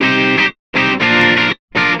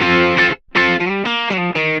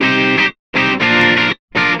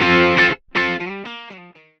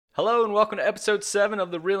welcome to episode 7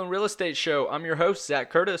 of the Real and Real Estate Show. I'm your host,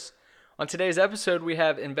 Zach Curtis. On today's episode, we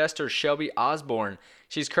have investor Shelby Osborne.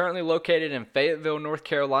 She's currently located in Fayetteville, North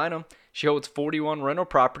Carolina. She holds 41 rental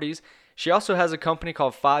properties. She also has a company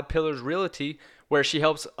called Five Pillars Realty, where she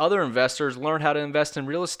helps other investors learn how to invest in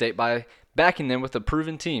real estate by backing them with a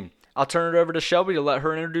proven team. I'll turn it over to Shelby to let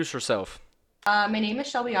her introduce herself. My name is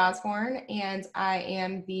Shelby Osborne, and I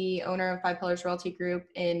am the owner of Five Pillars Realty Group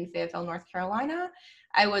in Fayetteville, North Carolina.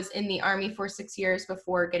 I was in the Army for 6 years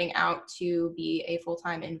before getting out to be a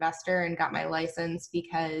full-time investor and got my license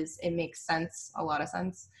because it makes sense, a lot of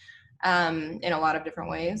sense, in a lot of different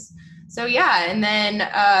ways. So yeah, and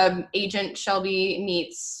then Agent Shelby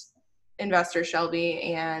meets Investor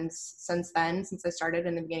Shelby, and since then, since I started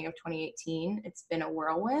in the beginning of 2018, it's been a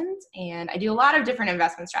whirlwind, and I do a lot of different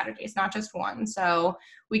investment strategies, not just one. So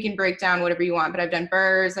we can break down whatever you want, but I've done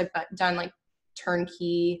BRRRRs, I've done like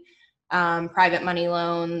turnkey, private money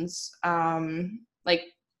loans, like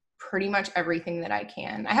pretty much everything that I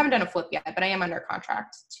can. I haven't done a flip yet, but I am under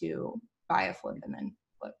contract to buy a flip and then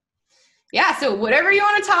flip. Yeah, so whatever you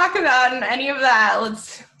want to talk about and any of that,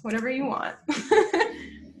 whatever you want.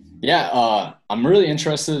 Yeah, I'm really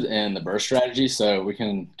interested in the BRRRR strategy, so we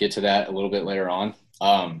can get to that a little bit later on.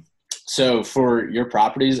 So for your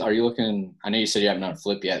properties, are you looking – I know you said you haven't done a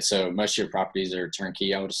flip yet, so most of your properties are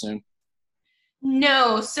turnkey, I would assume?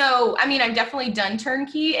 No. So, I mean, I've definitely done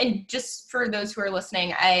turnkey. And just for those who are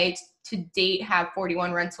listening, I to date have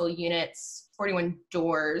 41 rental units, 41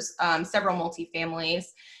 doors, several multifamilies.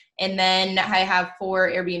 And then I have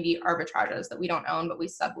 4 Airbnb arbitrages that we don't own, but we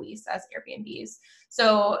sublease as Airbnbs.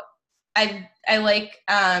 So I like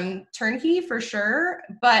turnkey for sure,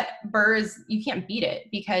 but BRRRRs, you can't beat it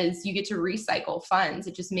because you get to recycle funds.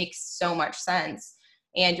 It just makes so much sense.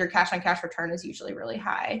 And your cash on cash return is usually really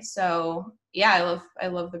high. So yeah, I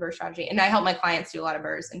love the BRRRR strategy. And I help my clients do a lot of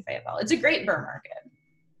BRRRRs in Fayetteville. It's a great BRRRR market.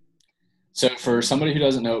 So for somebody who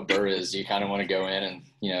doesn't know what BRRRR is, you kind of want to go in and,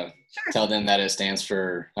 Sure. tell them that it stands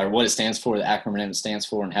for, or what it stands for, the acronym it stands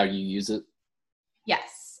for, and how you use it.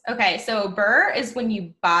 Yes. Okay. So BRRRR is when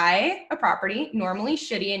you buy a property, normally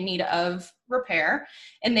shitty in need of repair,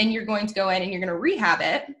 and then you're going to go in and you're going to rehab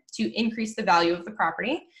it to increase the value of the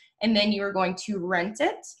property. And then you are going to rent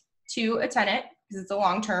it to a tenant because it's a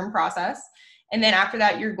long-term process. And then after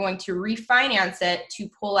that, you're going to refinance it to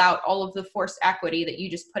pull out all of the forced equity that you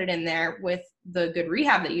just put it in there with the good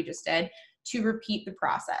rehab that you just did to repeat the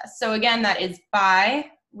process. So again, that is buy,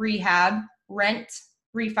 rehab, rent,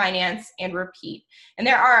 refinance, and repeat. And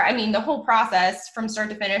the whole process from start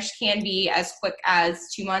to finish can be as quick as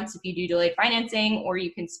 2 months if you do delayed financing, or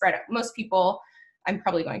you can spread it. Most people, I'm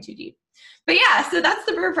probably going too deep. But yeah, so that's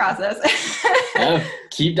the BRRRR process. Yeah,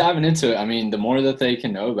 keep diving into it. I mean, the more that they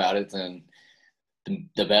can know about it, then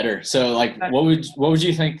the better. So like, what would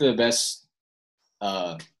you think the best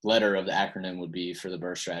letter of the acronym would be for the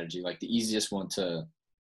BRRRR strategy? Like the easiest one to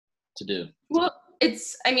do? Well,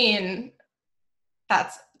 that's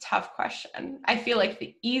a tough question. I feel like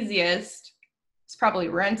the easiest is probably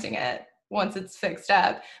renting it once it's fixed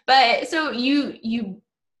up. But so you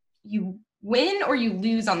win or you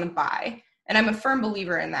lose on the buy. And I'm a firm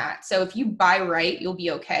believer in that. So if you buy right, you'll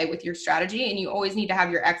be okay with your strategy, and you always need to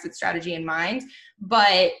have your exit strategy in mind.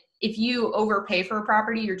 But if you overpay for a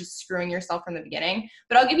property, you're just screwing yourself from the beginning.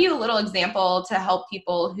 But I'll give you a little example to help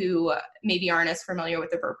people who maybe aren't as familiar with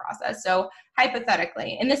the BRRRR process. So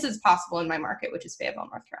hypothetically, and this is possible in my market, which is Fayetteville,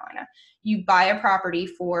 North Carolina, you buy a property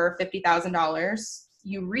for $50,000.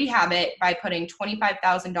 You rehab it by putting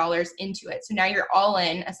 $25,000 into it. So now you're all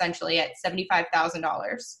in essentially at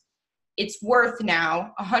 $75,000. It's worth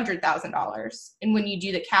now $100,000. And when you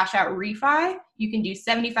do the cash out refi, you can do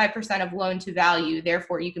 75% of loan to value.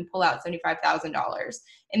 Therefore, you can pull out $75,000.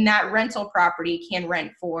 And that rental property can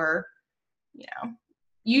rent for,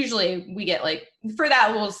 usually we get for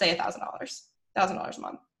that, we'll say $1,000 a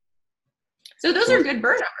month. So those are good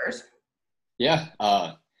BRRRR numbers. Yeah.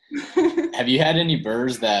 Have you had any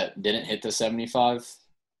BRRRRs that didn't hit the 75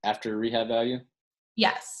 after rehab value?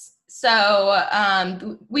 Yes.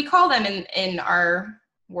 So we call them in our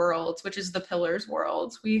world, which is the pillars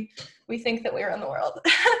world. We think that we're in the world,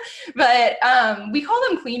 but we call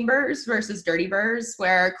them clean BRRRRs versus dirty BRRRRs,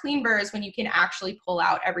 where clean BRRRR is when you can actually pull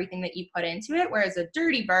out everything that you put into it, whereas a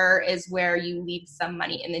dirty BRRRR is where you leave some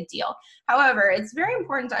money in the deal. However, it's very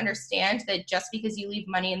important to understand that just because you leave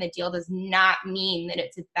money in the deal does not mean that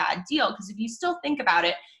it's a bad deal, because if you still think about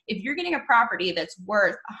it, if you're getting a property that's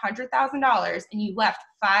worth $100,000 and you left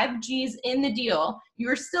 5 G's in the deal, you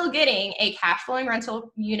are still getting a cash flowing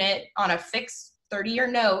rental unit on a fixed 30-year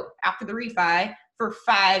note after the refi for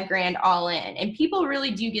 $5,000 all in. And people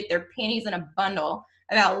really do get their panties in a bundle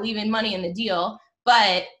about leaving money in the deal,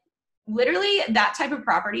 but literally that type of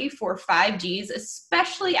property for 5Gs,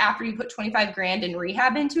 especially after you put 25 grand in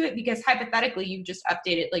rehab into it, because hypothetically you've just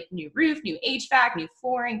updated like new roof, new HVAC, new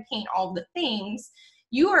flooring, paint, all the things,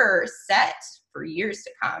 you are set for years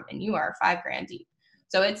to come and you are 5 grand deep.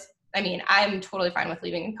 So I'm totally fine with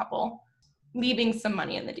leaving some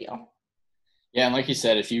money in the deal. Yeah. And like you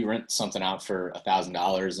said, if you rent something out for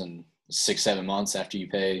 $1,000 in 6-7 months after you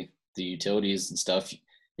pay the utilities and stuff,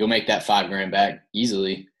 you'll make that 5 grand back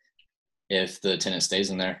easily if the tenant stays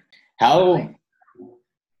in there.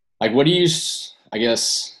 What do you, I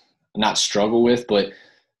guess, not struggle with, but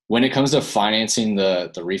when it comes to financing the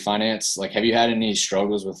refinance, like, have you had any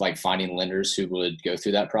struggles with like finding lenders who would go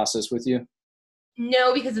through that process with you?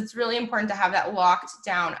 No, because it's really important to have that locked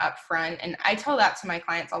down up front. And I tell that to my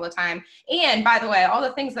clients all the time. And by the way, all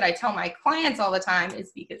the things that I tell my clients all the time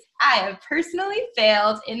is because I have personally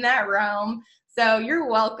failed in that realm. So you're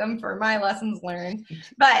welcome for my lessons learned.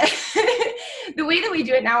 But the way that we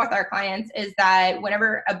do it now with our clients is that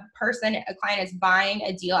whenever a client is buying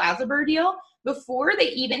a deal as a BRRRR deal, before they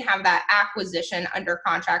even have that acquisition under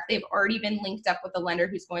contract, they've already been linked up with a lender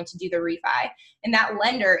who's going to do the refi. And that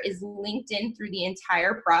lender is linked in through the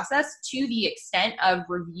entire process to the extent of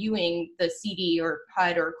reviewing the CD or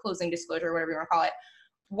HUD or closing disclosure, whatever you want to call it,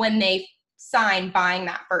 when they sign buying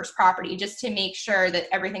that first property, just to make sure that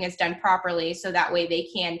everything is done properly so that way they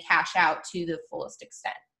can cash out to the fullest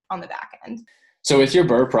extent on the back end. So with your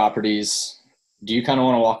BRRRR properties, do you kind of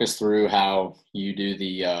want to walk us through how you do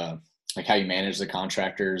the how you manage the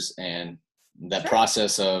contractors and that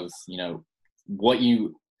process of, what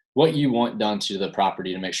you want done to the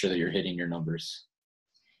property to make sure that you're hitting your numbers?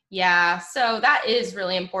 Yeah, so that is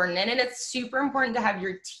really important. And it's super important to have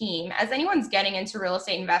your team. As anyone's getting into real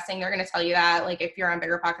estate investing, they're going to tell you that, like, if you're on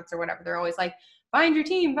BiggerPockets or whatever, they're always like, find your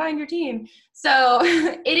team. So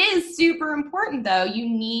it is super important though. You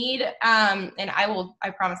need, and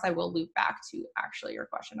I promise I will loop back to actually your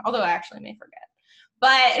question, although I actually may forget,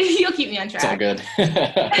 but you'll keep me on track. It's all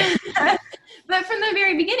good. But from the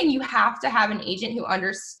very beginning, you have to have an agent who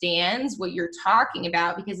understands what you're talking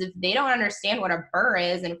about, because if they don't understand what a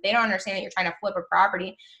BRRRR is, and if they don't understand that you're trying to flip a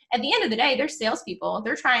property, at the end of the day, they're salespeople.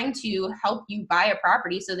 They're trying to help you buy a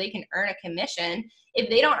property so they can earn a commission. If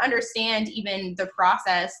they don't understand even the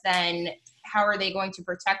process, then how are they going to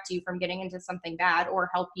protect you from getting into something bad or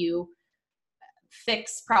help you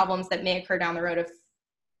fix problems that may occur down the road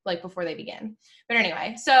before they begin? But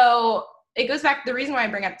anyway, so it goes back. The reason why I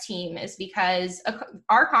bring up team is because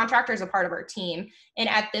our contractor is a part of our team. And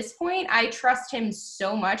at this point, I trust him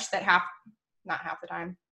so much that a lot of the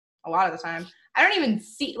time, I don't even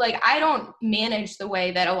I don't manage the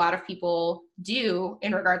way that a lot of people do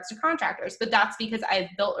in regards to contractors. But that's because I've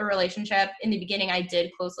built a relationship. In the beginning, I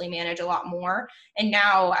did closely manage a lot more. And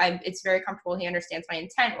now it's very comfortable. He understands my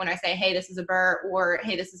intent when I say, hey, this is a BRRRR, or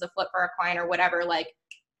hey, this is a flip for a client, or whatever,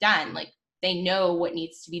 done. They know what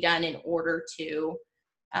needs to be done in order to,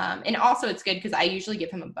 and also it's good because I usually give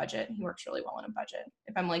him a budget. He works really well on a budget.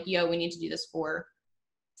 If I'm like, yo, we need to do this for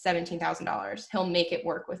 $17,000, he'll make it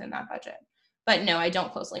work within that budget. But no, I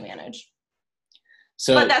don't closely manage.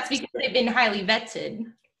 But that's because they've been highly vetted.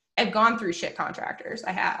 I've gone through shit contractors.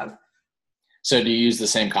 I have. So do you use the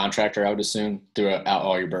same contractor, I would assume, throughout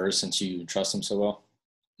all your BRRRRs, since you trust them so well?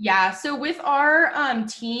 Yeah. So with our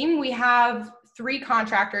team, we have 3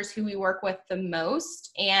 contractors who we work with the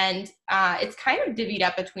most, and it's kind of divvied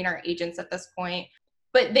up between our agents at this point,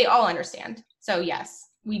 but they all understand. So yes,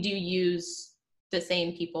 we do use the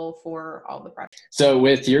same people for all the projects. So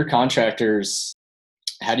with your contractors,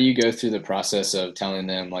 how do you go through the process of telling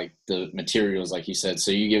them the materials, like you said?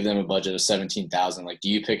 So you give them a budget of $17,000. Do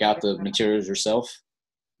you pick out the materials yourself?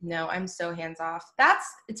 No, I'm so hands-off.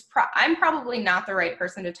 I'm probably not the right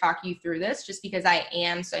person to talk you through this, just because I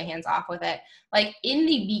am so hands-off with it. In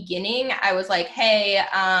the beginning, I was like, hey,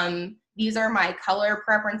 these are my color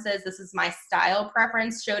preferences. This is my style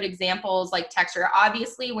preference. Showed examples like texture.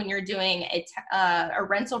 Obviously, when you're doing a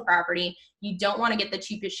rental property, you don't want to get the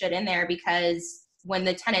cheapest shit in there, because when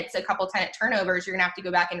a couple tenant turnovers, you're gonna have to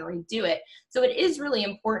go back and redo it. So it is really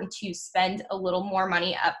important to spend a little more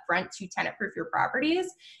money up front to tenant proof your properties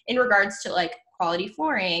in regards to quality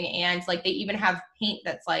flooring, and they even have paint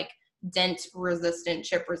that's dent resistant,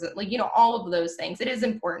 chip resistant, all of those things. It is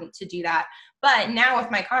important to do that. But now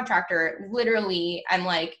with my contractor, literally I'm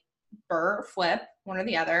BRRRR, flip, one or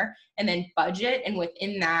the other, and then budget. And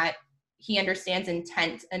within that, he understands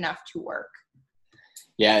intent enough to work.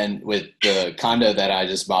 Yeah, and with the condo that I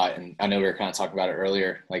just bought, and I know we were kind of talking about it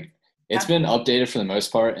earlier, it's been updated for the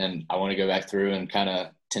most part, and I want to go back through and kind of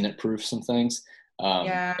tenant proof some things.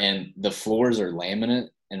 Yeah. And the floors are laminate.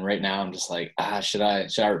 And right now I'm just like, should I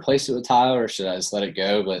replace it with tile or should I just let it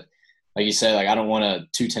go? But like you said, like I don't want to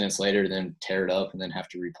 2 tenants later then tear it up and then have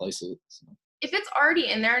to replace it. So. If it's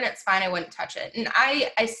already in there and it's fine, I wouldn't touch it. And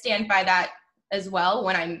I stand by that as well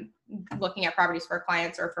when I'm looking at properties for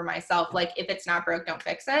clients or for myself. Like if it's not broke, don't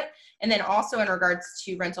fix it. And then also in regards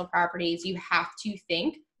to rental properties, you have to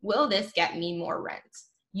think, will this get me more rent?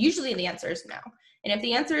 Usually the answer is no. And if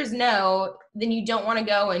the answer is no, then you don't want to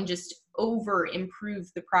go and just over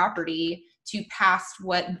improve the property to past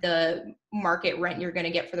what the market rent you're going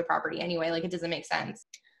to get for the property anyway. Like it doesn't make sense.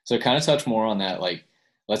 So kind of touch more on that. Like,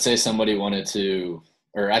 let's say somebody wanted to,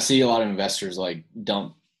 or I see a lot of investors like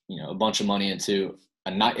dump, a bunch of money into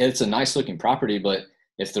it's a nice looking property, but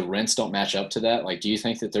if the rents don't match up to that, like, do you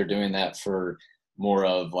think that they're doing that for more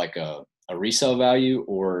of like a resale value,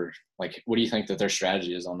 or like, what do you think that their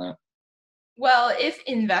strategy is on that? Well, if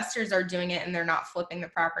investors are doing it and they're not flipping the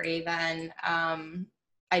property, then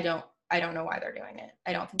I don't know why they're doing it.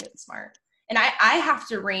 I don't think it's smart. And I have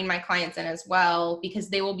to rein my clients in as well, because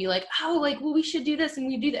they will be like, oh, like, well, we should do this and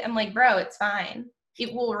we do that. I'm like, bro, it's fine.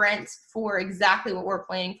 It will rent for exactly what we're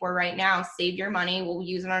planning for right now. Save your money. We'll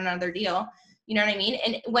use it on another deal. You know what I mean?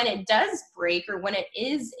 And when it does break, or when it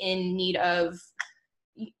is in need of,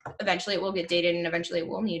 eventually it will get dated and eventually it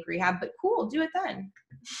will need rehab, but cool, do it then.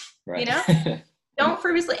 Right. Don't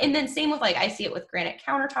frivolously. And then same with, like, I see it with granite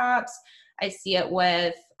countertops. I see it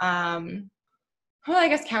with, I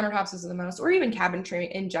guess countertops is the most, or even cabinetry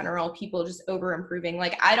in general, people just over improving.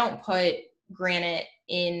 Like I don't put granite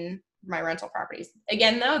in my rental properties.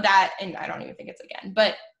 Again, though, and I don't even think it's again,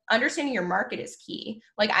 but understanding your market is key.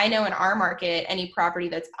 Like I know in our market, any property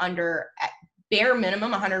that's under at bare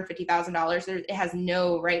minimum $150,000, it has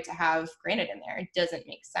no right to have granite in there. It doesn't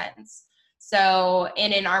make sense. So,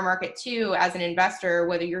 and in our market too, as an investor,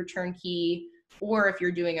 whether you're turnkey or if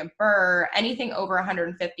you're doing a BRRRR, anything over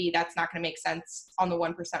 150, that's not going to make sense on the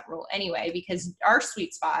 1% rule anyway, because our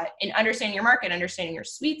sweet spot, in understanding your market, understanding your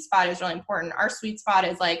sweet spot is really important. Our sweet spot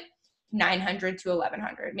is like 900 to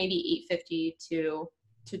 1100, maybe 850 to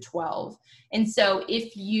 12. And so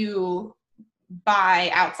if you buy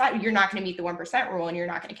outside, you're not going to meet the 1% rule and you're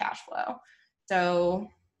not going to cash flow. So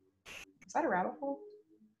is that a rabbit hole?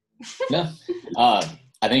 No.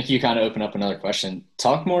 I think you kind of open up another question.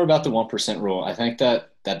 Talk more about the 1% rule. I think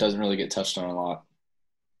that doesn't really get touched on a lot.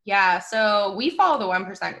 Yeah, so we follow the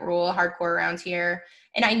 1% rule hardcore around here.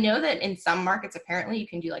 And I know that in some markets, apparently you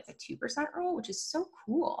can do like the 2% rule, which is so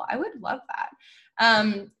cool. I would love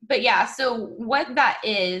that. But yeah, so what that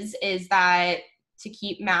is that, to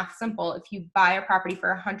keep math simple, if you buy a property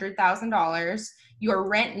for $100,000, your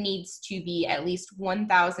rent needs to be at least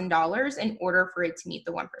 $1,000 in order for it to meet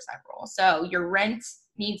the 1% rule. So your rent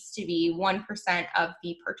needs to be 1% of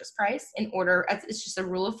the purchase price in order. It's just a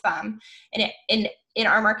rule of thumb. And in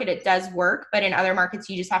our market, it does work, but in other markets,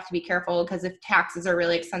 you just have to be careful, because if taxes are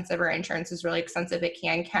really expensive or insurance is really expensive, it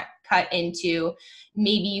can cut into,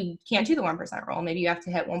 maybe you can't do the 1% rule. Maybe you have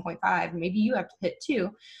to hit 1.5, maybe you have to hit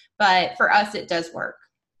 2. But for us, it does work.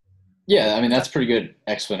 Yeah, I mean, that's a pretty good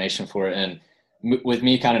explanation for it. And with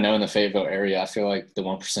me kind of knowing the Fayetteville area, I feel like the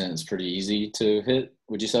 1% is pretty easy to hit,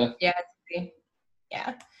 would you say? Yeah.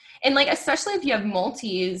 Yeah. And like, especially if you have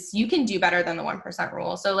multis, you can do better than the 1%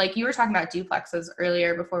 rule. So like you were talking about duplexes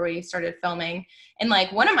earlier before we started filming. And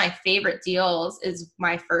like one of my favorite deals is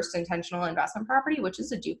my first intentional investment property, which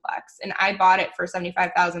is a duplex. And I bought it for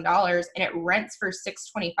 $75,000 and it rents for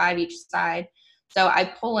 $625 each side. So I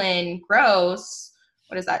pull in gross,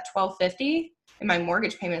 what is that, $1,250? And my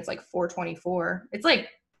mortgage payment is like $424. It's like,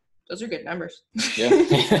 those are good numbers.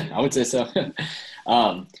 Yeah, I would say so.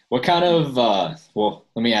 What kind of, well,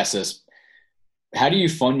 let me ask this. How do you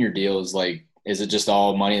fund your deals? Like, is it just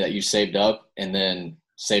all money that you saved up and then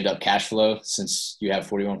saved up cash flow since you have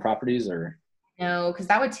 41 properties, or? No, because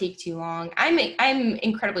that would take too long. I'm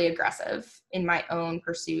incredibly aggressive in my own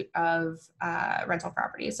pursuit of rental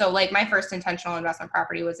properties. So like my first intentional investment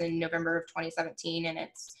property was in November of 2017, and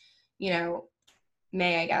it's,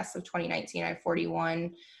 May, I guess, of 2019. I have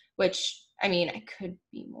 41, which, I mean, I could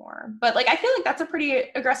be more, but like I feel like that's a pretty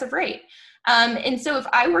aggressive rate. And so if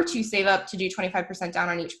I were to save up to do 25% down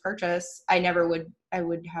on each purchase, I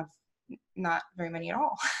would have not very many at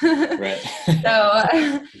all. Right. So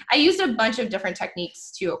I used a bunch of different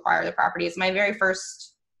techniques to acquire the properties. My very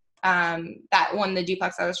first, that one, the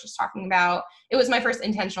duplex I was just talking about, it was my first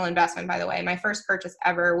intentional investment, by the way. My first purchase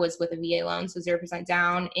ever was with a VA loan, so 0%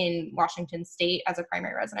 down in Washington State as a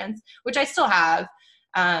primary residence, which I still have.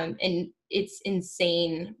 And it's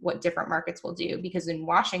insane what different markets will do, because in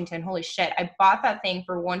Washington, holy shit, I bought that thing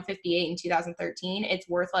for $158 in 2013. It's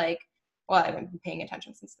worth like well, I haven't been paying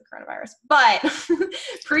attention since the coronavirus, but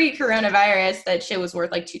pre-coronavirus, that shit was worth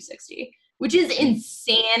like 260, which is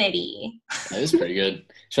insanity. That is pretty good,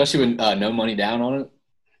 especially with no money down on it.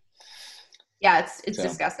 Yeah, it's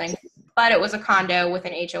disgusting. But it was a condo with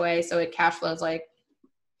an HOA, so it cash flows like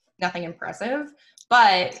nothing impressive.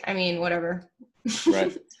 But I mean, whatever.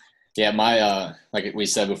 Right. Yeah, my like we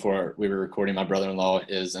said before we were recording, my brother-in-law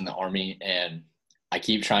is in the Army, and I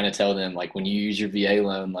keep trying to tell them, like, when you use your VA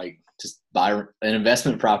loan, like, just buy an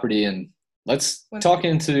investment property, and let's talk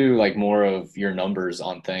into like more of your numbers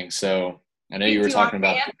on things. So I know you were talking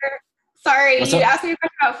about. Sorry, you asked me a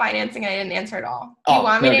question about financing. I didn't answer at all. Do you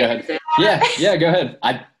want me to answer that? Yeah, go ahead.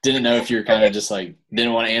 I didn't know if you were kind of just like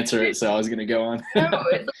didn't want to answer it, so I was going to go on. No,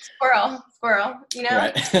 it's like squirrel, you know?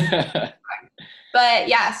 Right. But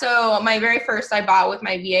yeah, so my very first I bought with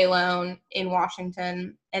my VA loan in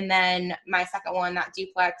Washington. And then my second one, that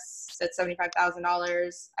duplex at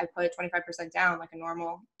 $75,000, I put 25% down like a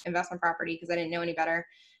normal investment property because I didn't know any better.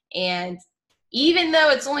 And even though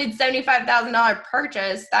it's only $75,000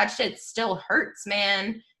 purchase, that shit still hurts,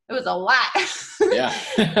 man. It was a lot. Yeah.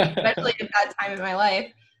 Especially at that time in my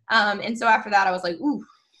life. And so after that, I was like, ooh,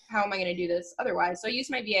 how am I going to do this otherwise? So I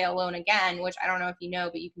used my VA loan again, which I don't know if you know,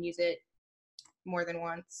 but you can use it more than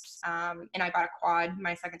once. And I bought a quad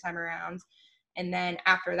my second time around. And then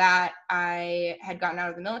after that, I had gotten out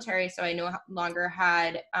of the military, so I no longer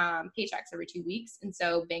had paychecks every 2 weeks. And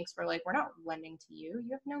so banks were like, we're not lending to you.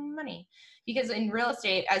 You have no money. Because in real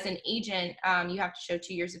estate, as an agent, you have to show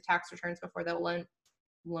 2 years of tax returns before they'll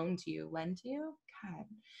lend to you. God.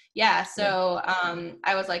 Yeah. So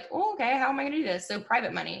I was like, oh, okay, how am I going to do this? So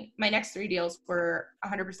private money. My next 3 deals were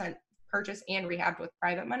 100% purchase and rehabbed with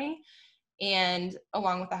private money. And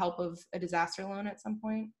along with the help of a disaster loan at some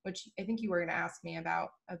point, which I think you were going to ask me about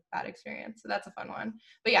that experience. So that's a fun one.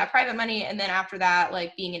 But yeah, private money. And then after that,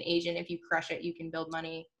 like being an agent, if you crush it, you can build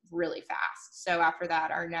money really fast. So after that,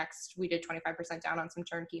 we did 25% down on some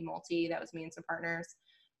turnkey multi. That was me and some partners.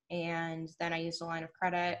 And then I used a line of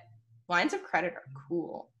credit. Lines of credit are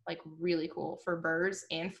cool, like really cool for BRRRRs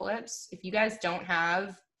and flips. If you guys don't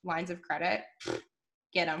have lines of credit,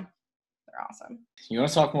 get them. They're awesome. You want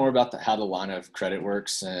to talk more about how the line of credit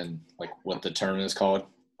works and like what the term is called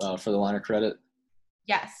for the line of credit?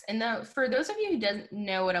 Yes. And for those of you who doesn't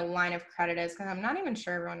know what a line of credit is, because I'm not even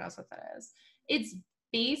sure everyone knows what that is, it's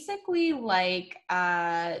basically like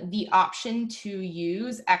the option to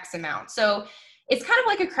use X amount. So it's kind of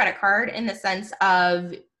like a credit card in the sense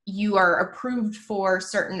of you are approved for a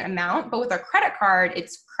certain amount, but with a credit card,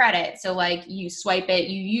 it's credit. So like you swipe it,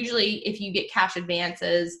 you usually, if you get cash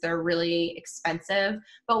advances, they're really expensive,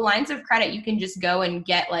 but lines of credit, you can just go and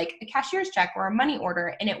get like a cashier's check or a money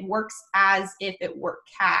order, and it works as if it were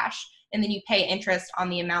cash. And then you pay interest on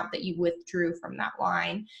the amount that you withdrew from that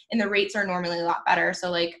line. And the rates are normally a lot better.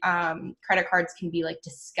 So like credit cards can be like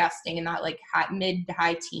disgusting in that like mid to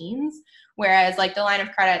high teens. Whereas like the line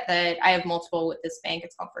of credit that I have multiple with this bank,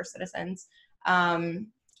 it's called First Citizens.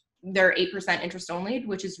 They're 8% interest only,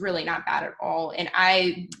 which is really not bad at all. And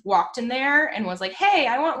I walked in there and was like, hey,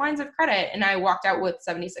 I want lines of credit. And I walked out with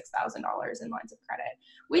 $76,000 in lines of credit,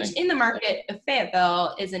 which in the market of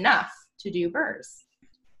Fayetteville is enough to do BRRRRs.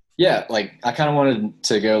 Yeah, like I kind of wanted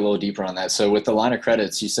to go a little deeper on that. So with the line of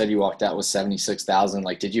credits, you said you walked out with 76,000.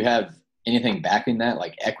 Like, did you have anything backing that,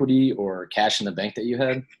 like equity or cash in the bank that you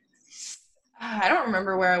had? I don't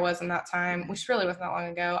remember where I was in that time, which really wasn't that long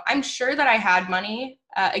ago. I'm sure that I had money.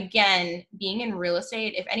 Again, being in real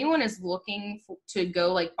estate, if anyone is looking to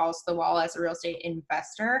go like balls to the wall as a real estate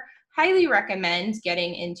investor, highly recommend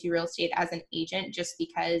getting into real estate as an agent, just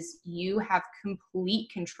because you have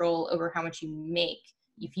complete control over how much you make.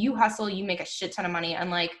 If you hustle, you make a shit ton of money,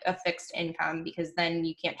 unlike a fixed income, because then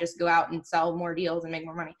you can't just go out and sell more deals and make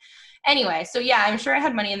more money. Anyway, so yeah, I'm sure I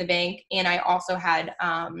had money in the bank, and I also had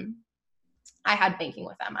banking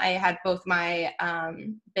with them. I had both my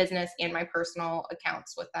business and my personal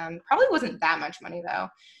accounts with them. Probably wasn't that much money though.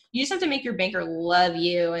 You just have to make your banker love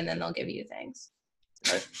you, and then they'll give you things.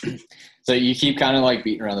 Right. So you keep kind of like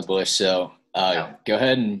beating around the bush. So go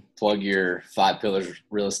ahead and plug your 5 Pillars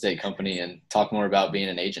real estate company and talk more about being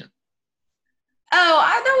an agent. Oh,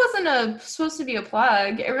 that wasn't supposed to be a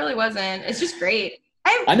plug. It really wasn't. It's just great.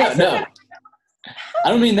 I know. No, I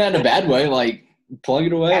don't mean that in a bad way. Like, plug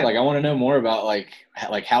it away. Yeah. Like, I want to know more about like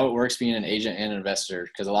how it works being an agent and an investor,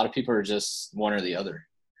 because a lot of people are just one or the other.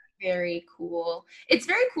 Very cool. It's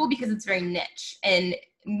very cool because it's very niche, and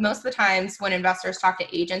most of the times when investors talk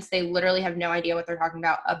to agents, they literally have no idea what they're talking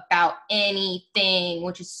about anything,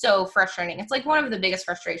 which is so frustrating. It's like one of the biggest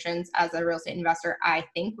frustrations as a real estate investor, I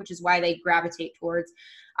think, which is why they gravitate towards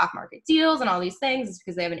off-market deals and all these things, is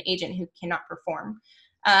because they have an agent who cannot perform.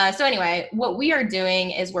 So anyway, what we are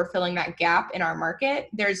doing is we're filling that gap in our market.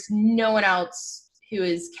 There's no one else who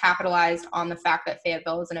is capitalized on the fact that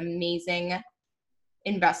Fayetteville is an amazing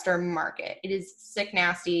investor market. It is sick,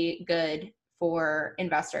 nasty, good for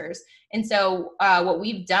investors. And so what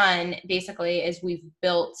we've done basically is we've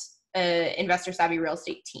built an investor savvy real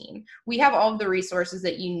estate team. We have all of the resources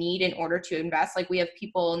that you need in order to invest. Like we have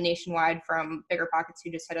people nationwide from BiggerPockets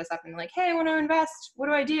who just hit us up and like, hey, I want to invest. What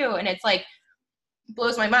do I do? And it's like,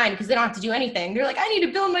 blows my mind because they don't have to do anything. They're like, I need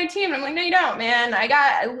to build my team. And I'm like, no, you don't, man. I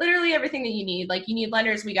got literally everything that you need. Like you need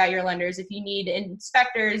lenders, we got your lenders. If you need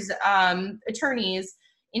inspectors, attorneys,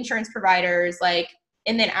 insurance providers, like,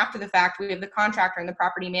 and then after the fact, we have the contractor and the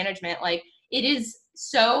property management. Like it is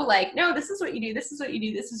so like, no, this is what you do. This is what you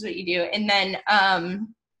do. This is what you do. And then,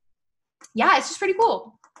 yeah, it's just pretty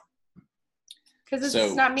cool because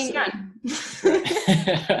it's not being done.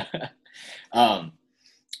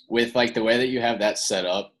 With like the way that you have that set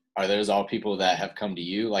up, are those all people that have come to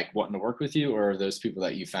you, like wanting to work with you, or are those people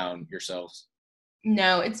that you found yourselves?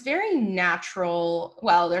 No, it's very natural.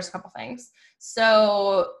 Well, there's a couple things.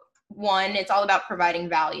 So one, it's all about providing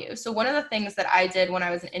value. So one of the things that I did when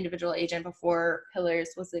I was an individual agent before Pillars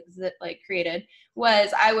was created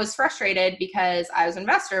was I was frustrated because I was an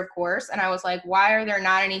investor, of course. And I was like, why are there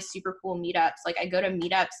not any super cool meetups? Like I go to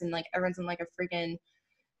meetups and like everyone's in like a freaking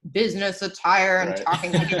business attire and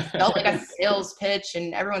talking like it felt like a sales pitch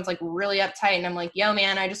and everyone's like really uptight and I'm like, yo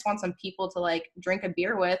man, I just want some people to like drink a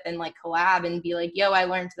beer with and like collab and be like, yo, I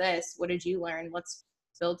learned this, what did you learn, let's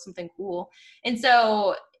build something cool. And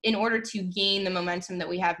so in order to gain the momentum that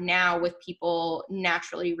we have now with people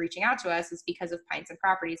naturally reaching out to us is because of Pints and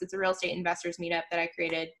Properties. It's a real estate investors meetup that I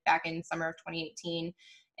created back in summer of 2018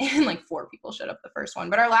 and like 4 people showed up the first one,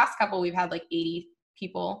 but our last couple we've had like 80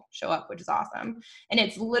 people show up, which is awesome. And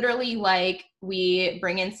it's literally like we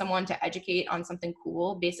bring in someone to educate on something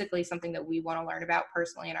cool, basically something that we want to learn about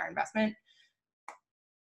personally in our investment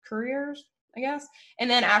careers, I guess. And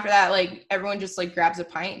then after that, like everyone just like grabs a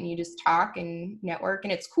pint and you just talk and network.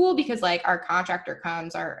 And it's cool because like our contractor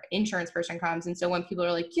comes, our insurance person comes. And so when people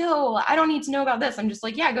are like, yo, I don't need to know about this, I'm just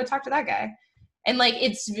like, yeah, go talk to that guy. And like,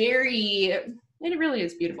 it really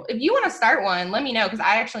is beautiful. If you want to start one, let me know because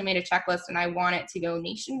I actually made a checklist and I want it to go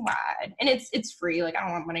nationwide. And it's free. Like I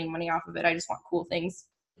don't want money off of it. I just want cool things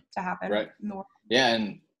to happen. Right. Yeah,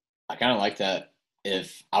 and I kind of like that.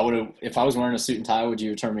 If I was wearing a suit and tie, would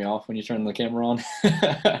you turn me off when you turn the camera on?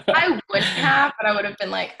 I wouldn't have, but I would have been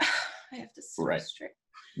like, I have to sit straight.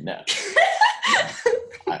 No.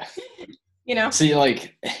 You know, see,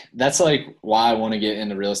 like that's like why I want to get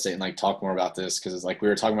into real estate and like talk more about this because it's like we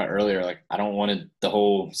were talking about earlier, like I don't want the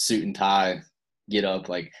whole suit and tie get up.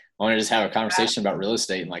 Like I want to just have a conversation about real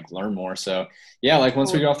estate and like learn more. So yeah, like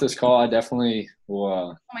once we get off this call, I definitely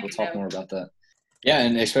will we'll talk more about that. Yeah,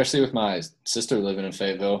 and especially with my sister living in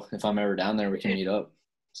Fayetteville, if I'm ever down there, we can meet up.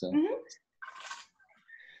 So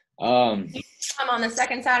I'm on the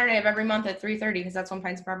second Saturday of every month at 3:30 because that's when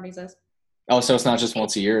Pints and Properties is. Oh, so it's not just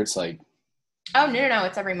once a year, it's like Oh, no,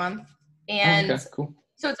 it's every month. And okay, cool.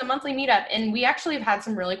 So it's a monthly meetup, and we actually have had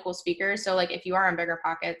some really cool speakers. So like if you are on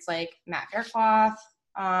BiggerPockets, like Matt Faircloth,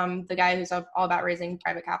 the guy who's all about raising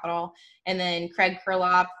private capital, and then Craig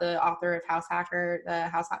Kurlop, the author of House Hacker, the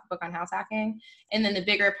book on house hacking, and then the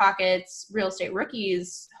BiggerPockets Real Estate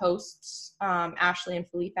Rookies hosts, Ashley and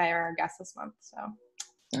Felipe are our guests this month. So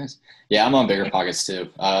nice. Yeah, I'm on BiggerPockets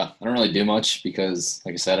too. I don't really do much because,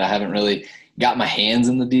 like I said, I haven't really got my hands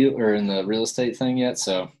in the deal or in the real estate thing yet.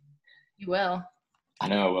 So you will. I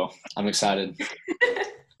know I will. I'm excited.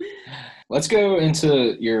 Let's go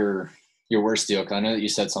into your worst deal. Cause I know that you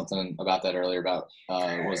said something about that earlier about,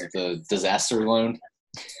 was it the disaster loan?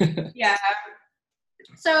 Yeah.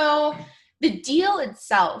 So the deal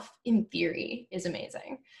itself, in theory, is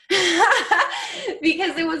amazing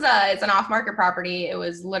because it's an off-market property. It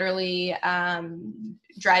was literally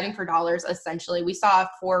driving for dollars, essentially. We saw a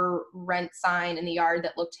for rent sign in the yard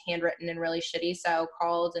that looked handwritten and really shitty, so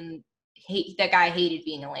called and that guy hated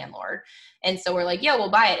being a landlord. And so we're like, yeah,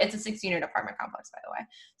 we'll buy it. It's a 6-unit apartment complex, by the way.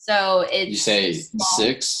 So it's You say small.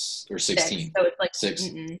 6 or 16? 6. So it's like 6.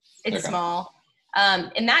 It's okay. Small.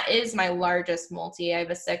 And that is my largest multi. I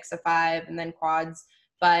have a 6, a 5, and then quads.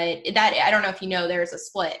 But that, I don't know if you know, there's a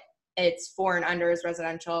split. It's 4 and under is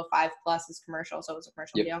residential, 5 plus is commercial. So it was a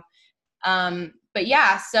commercial deal. But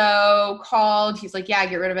yeah, so called, he's like, yeah,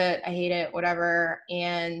 get rid of it. I hate it, whatever.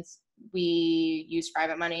 And we used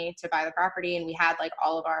private money to buy the property, and we had like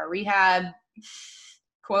all of our rehab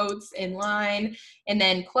quotes in line, and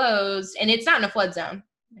then closed. And it's not in a flood zone.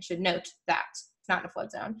 I should note that it's not in a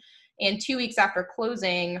flood zone. And 2 weeks after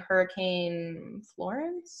closing, Hurricane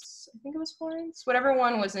Florence, I think it was Florence, whatever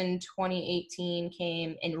one was in 2018,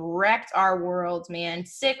 came and wrecked our world, man.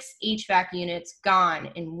 6 HVAC units gone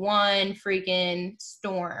in one freaking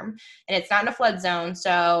storm. And it's not in a flood zone.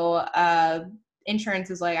 So insurance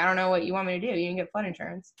is like, I don't know what you want me to do. You can get flood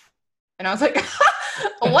insurance. And I was like,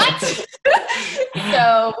 what?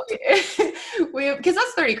 So because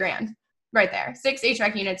that's 30 grand. Right there. 6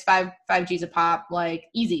 HVAC units, 5 Gs a pop, like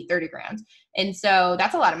easy, 30 grand. And so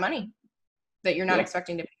that's a lot of money that you're not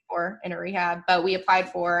expecting to pay for in a rehab. But we applied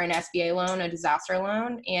for an SBA loan, a disaster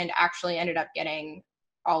loan, and actually ended up getting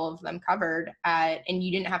all of them covered and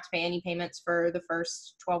you didn't have to pay any payments for the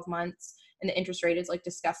first 12 months. And the interest rate is like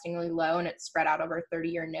disgustingly low, and it's spread out over a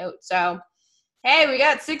 30-year note. So, hey, we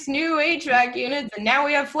got 6 new HVAC units and now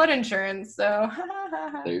we have flood insurance. So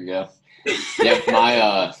there you go.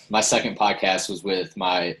 Yeah, my second podcast was with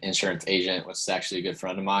my insurance agent, which is actually a good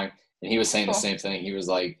friend of mine, and he was saying the same thing. He was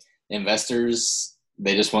like, investors,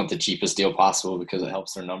 they just want the cheapest deal possible because it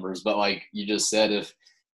helps their numbers. But like you just said, if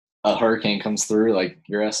a hurricane comes through, like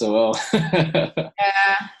you're SOL.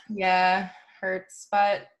 yeah, hurts,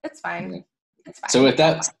 but it's fine. Yeah. It's fine. So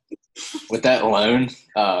with that loan,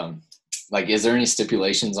 like, is there any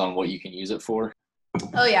stipulations on what you can use it for?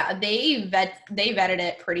 Oh yeah, they vetted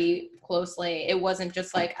it pretty closely. It wasn't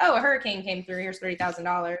just like, oh, a hurricane came through, here's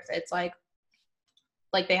 $30,000. It's like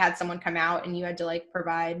they had someone come out and you had to like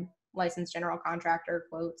provide licensed general contractor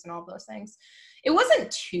quotes and all those things. It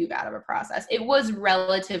wasn't too bad of a process. It was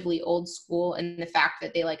relatively old school in the fact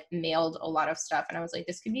that they like mailed a lot of stuff, and I was like,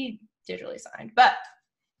 this could be digitally signed, but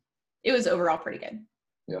it was overall pretty good.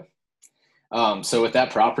 Yeah. So with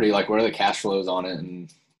that property, like, what are the cash flows on it?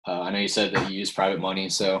 And I know you said that you use private money.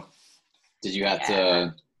 So did you have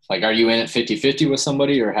to, like, are you in it 50-50 with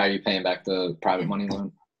somebody, or how are you paying back the private money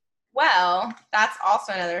loan? Well, that's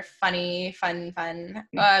also another fun. Be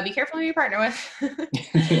careful who you partner with.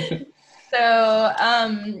 So,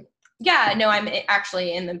 I'm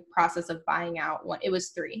actually in the process of buying out one. It was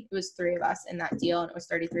three of us in that deal, and it was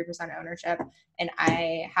 33% ownership. And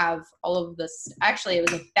I have all of this. Actually, it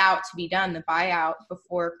was about to be done, the buyout,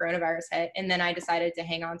 before coronavirus hit. And then I decided to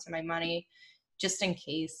hang on to my money just in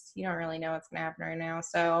case. You don't really know what's going to happen right now.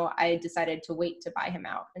 So I decided to wait to buy him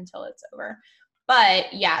out until it's over.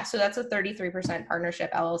 But yeah, so that's a 33%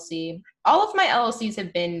 partnership LLC. All of my LLCs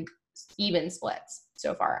have been even splits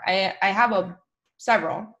so far. I have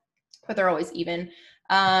several, but they're always even.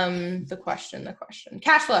 The question,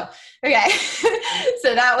 cash flow. Okay.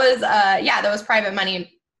 So that was private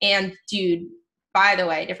money. And dude, by the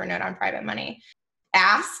way, different note on private money.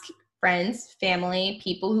 Ask friends, family,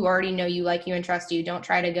 people who already know you, like you, and trust you. Don't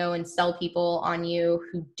try to go and sell people on you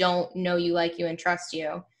who don't know you, like you, and trust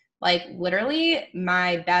you. Like, literally,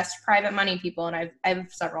 my best private money people, and I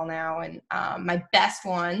have several now, and my best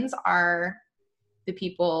ones are the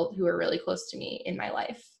people who are really close to me in my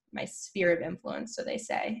life, my sphere of influence, so they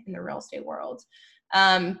say, in the real estate world.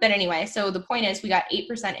 But anyway, so the point is, we got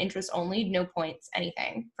 8% interest only, no points,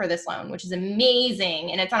 anything for this loan, which is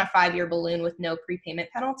amazing. And it's on a 5-year balloon with no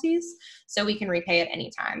prepayment penalties, so we can repay it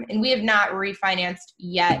anytime. And we have not refinanced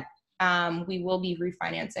yet. We will be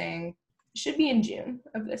refinancing. Should be in June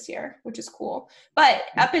of this year, which is cool. But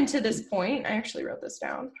up until this point, I actually wrote this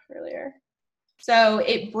down earlier. So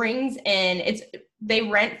it brings in, they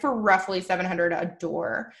rent for roughly $700 a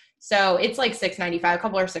door. So it's like $695. A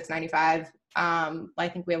couple are $695. I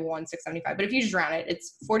think we have one $675. But if you just round it,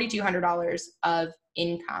 it's $4,200 of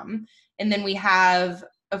income. And then we have,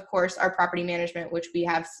 of course, our property management, which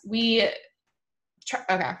okay.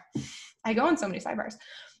 I go on so many sidebars.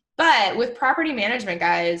 But with property management,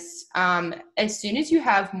 guys, as soon as you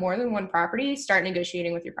have more than one property, start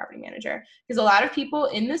negotiating with your property manager. Because a lot of people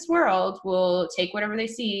in this world will take whatever they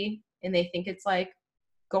see and they think it's like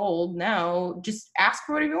gold. No, just ask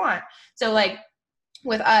for whatever you want. So like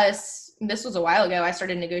with us, this was a while ago, I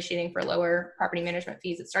started negotiating for lower property management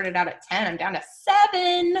fees. It started out at 10. I'm down to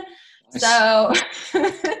 7. Nice. So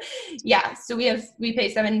yeah, so we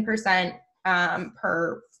pay 7%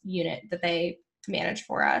 per unit that they manage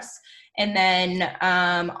for us. And then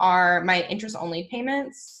my interest only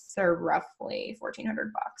payments, they're roughly $1,400.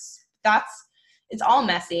 It's all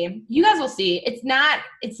messy. You guys will see.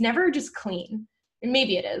 It's never just clean. And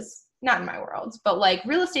maybe it is, not in my world, but like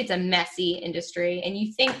real estate's a messy industry, and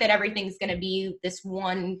you think that everything's going to be this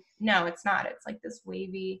one. No, it's not. It's like this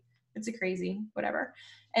wavy It's a crazy whatever.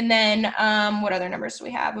 And then what other numbers do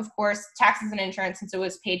we have? Of course, taxes and insurance, since it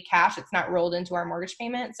was paid cash, it's not rolled into our mortgage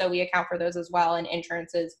payment. So we account for those as well. And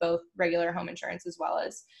insurances, both regular home insurance as well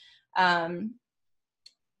as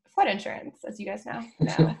flood insurance, as you guys know.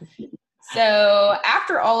 So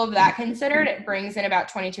after all of that considered, it brings in about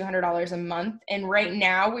 $2,200 a month. And right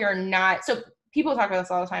now we are not, so people talk about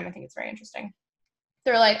this all the time. I think it's very interesting.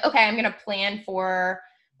 They're like, okay, I'm going to plan for,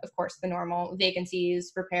 of course, the normal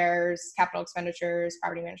vacancies, repairs, capital expenditures,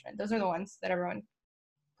 property management. Those are the ones that everyone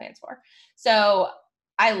plans for. So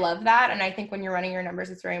I love that. And I think when you're running your numbers,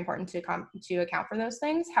 it's very important to account for those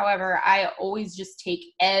things. However, I always just take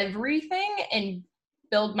everything and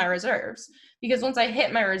build my reserves, because once I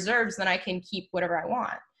hit my reserves, then I can keep whatever I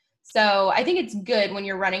want. So I think it's good when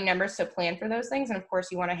you're running numbers to plan for those things. And of course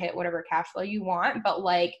you want to hit whatever cash flow you want, but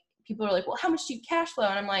like people are like, well, how much do you cash flow?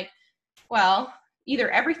 And I'm like, well,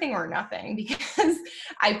 either everything or nothing, because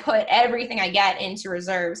I put everything I get into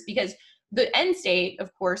reserves, because the end state,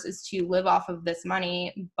 of course, is to live off of this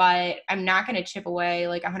money, but I'm not going to chip away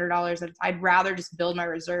like $100. I'd rather just build my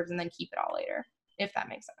reserves and then keep it all later, if that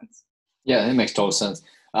makes sense. Yeah, it makes total sense.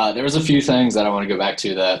 There was a few things that I want to go back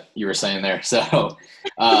to that you were saying there. So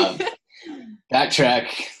backtrack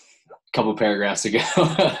a couple paragraphs ago.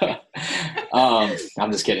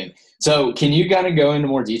 I'm just kidding. So can you kind of go into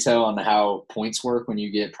more detail on how points work when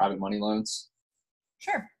you get private money loans?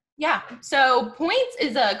 Sure. Yeah. So points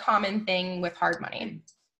is a common thing with hard money.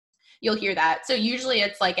 You'll hear that. So usually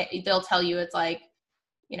it's like, they'll tell you it's like,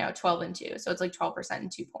 12 and 2. So it's like 12% and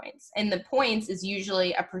 2 points. And the points is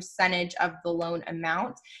usually a percentage of the loan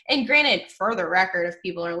amount. And granted, for the record, if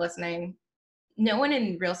people are listening, no one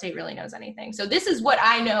in real estate really knows anything. So this is what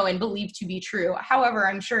I know and believe to be true. However,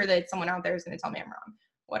 I'm sure that someone out there is going to tell me I'm wrong,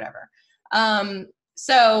 whatever.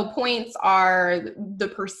 So points are the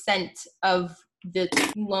percent of the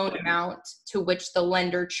loan amount to which the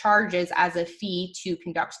lender charges as a fee to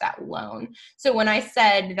conduct that loan. So when I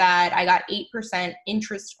said that I got 8%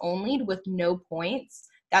 interest only with no points,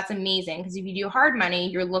 that's amazing, because if you do hard money,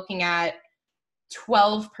 you're looking at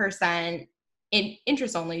 12% in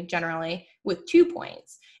interest only generally with 2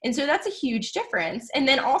 points. And so that's a huge difference. And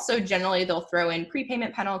then also generally they'll throw in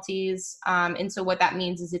prepayment penalties. And so what that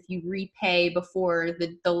means is if you repay before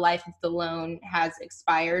the life of the loan has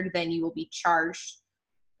expired, then you will be charged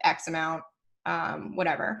X amount,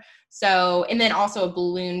 whatever. So, and then also a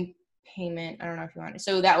balloon payment. I don't know if you want it.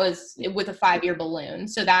 So that was with a 5-year balloon.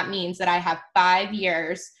 So that means that I have 5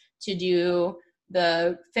 years to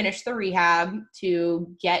finish the rehab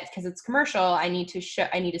to get, because it's commercial, I need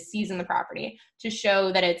to season the property to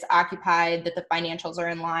show that it's occupied, that the financials are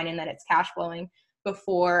in line, and that it's cash flowing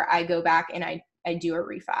before I go back and I do a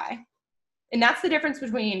refi. And that's the difference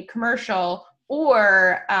between commercial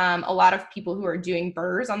or a lot of people who are doing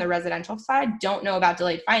BRRRRs on the residential side don't know about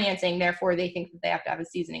delayed financing. Therefore, they think that they have to have a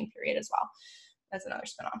seasoning period as well. That's another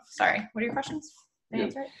spinoff. Sorry. What are your questions? Did I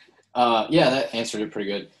answer it? Yeah, that answered it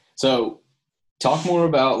pretty good. So talk more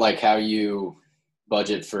about like how you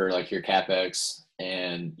budget for like your CapEx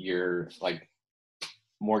and your like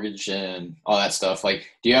mortgage and all that stuff. Like,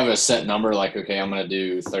 do you have a set number? Like, okay, I'm going to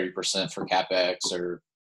do 30% for CapEx or?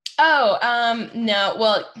 No.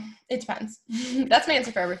 Well, it depends. That's my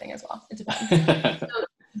answer for everything as well. It depends. So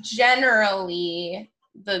generally,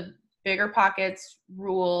 the bigger pockets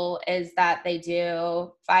rule is that they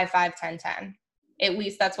do 5, 5, 10, 10. At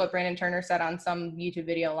least that's what Brandon Turner said on some YouTube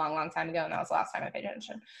video a long, long time ago, and that was the last time I paid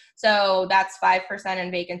attention. So that's 5%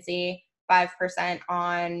 in vacancy, 5%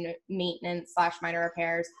 on maintenance / minor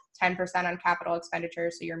repairs, 10% on capital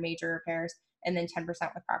expenditures, so your major repairs, and then 10%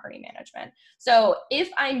 with property management. So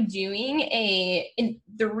if I'm doing and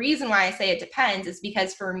the reason why I say it depends is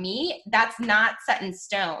because for me, that's not set in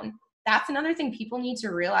stone. That's another thing people need to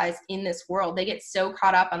realize in this world. They get so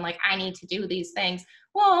caught up on like, I need to do these things.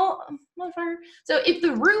 Well, whatever. So if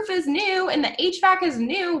the roof is new and the HVAC is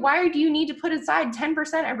new, why do you need to put aside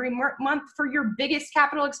 10% every month for your biggest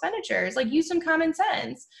capital expenditures? Like, use some common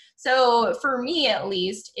sense. So for me, at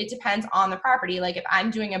least, it depends on the property. Like if I'm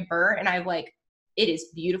doing a BRRRR and I've like, it is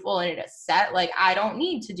beautiful and it is set, like I don't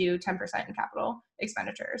need to do 10% in capital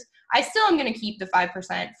expenditures. I still am going to keep the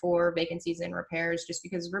 5% for vacancies and repairs, just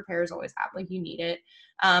because repairs always have, like, you need it.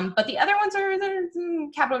 But the other ones are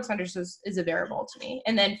the capital expenditures is a variable to me.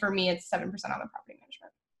 And then for me, it's 7% on the property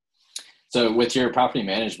management. So with your property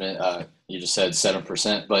management, you just said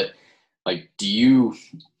 7%, but like, do you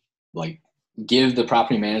like give the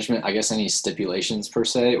property management, I guess, any stipulations per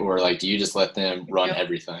se, or like, do you just let them run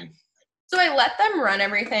everything? So I let them run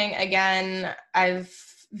everything. Again, I've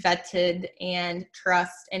vetted and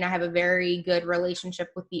trust, and I have a very good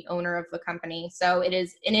relationship with the owner of the company. So it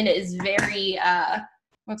is very,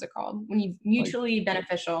 what's it called? When you mutually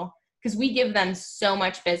beneficial, because we give them so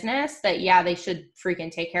much business that, yeah, they should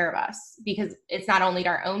freaking take care of us, because it's not only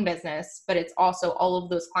our own business, but it's also all of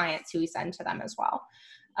those clients who we send to them as well.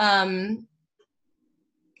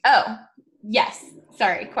 Oh, yes.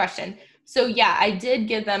 Sorry, question. So yeah, I did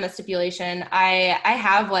give them a stipulation. I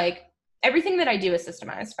have like everything that I do is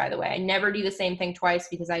systemized, by the way. I never do the same thing twice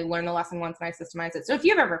because I learned the lesson once and I systemize it. So if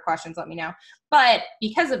you have ever questions, let me know. But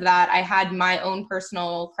because of that, I had my own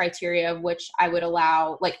personal criteria of which I would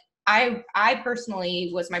allow. Like I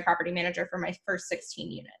personally was my property manager for my first 16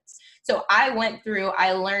 units. So I went through,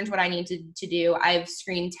 I learned what I needed to do. I've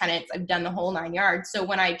screened tenants. I've done the whole 9 yards. So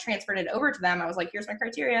when I transferred it over to them, I was like, here's my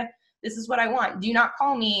criteria. This is what I want. Do not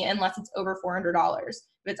call me unless it's over $400. If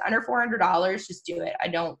it's under $400, just do it.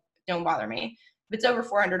 Don't bother me. If it's over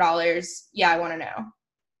 $400, yeah, I want to know.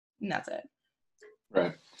 And that's it.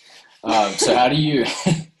 Right. So how do you,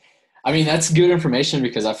 I mean, that's good information,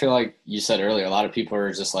 because I feel like you said earlier, a lot of people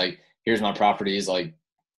are just like, here's my properties, like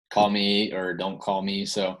call me or don't call me.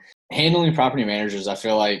 So handling property managers, I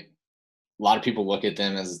feel like a lot of people look at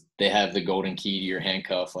them as they have the golden key to your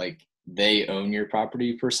handcuff. Like they own your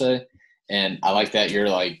property per se. And I like that you're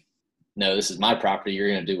like, no, this is my property. You're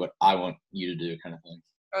going to do what I want you to do, kind of thing.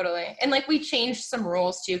 Totally. And like we changed some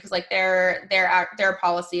rules too, because like their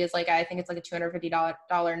policy is like, I think it's like a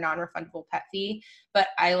 $250 non-refundable pet fee, but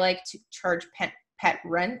I like to charge pet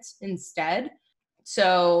rent instead.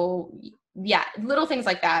 So yeah, little things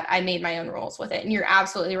like that. I made my own rules with it. And you're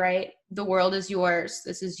absolutely right. The world is yours.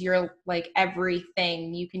 This is your like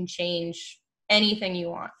everything. You can change anything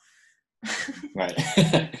you want. Right.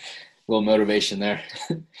 A little motivation there.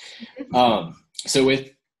 So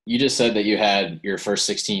you just said that you had your first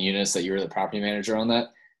 16 units that you were the property manager on that.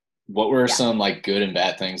 What were some like good and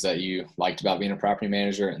bad things that you liked about being a property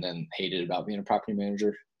manager and then hated about being a property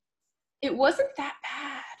manager? It wasn't that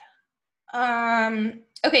bad.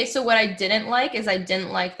 Okay, so what I didn't like is I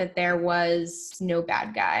didn't like that there was no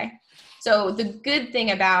bad guy. So the good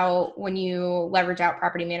thing about when you leverage out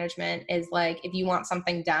property management is like, if you want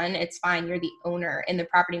something done, it's fine. You're the owner, and the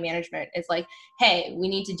property management is like, hey, we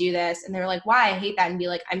need to do this. And they're like, why? I hate that. And be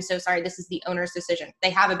like, I'm so sorry. This is the owner's decision.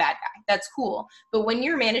 They have a bad guy. That's cool. But when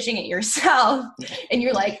you're managing it yourself and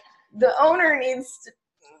you're like, the owner needs to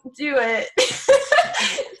do it.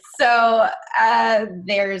 So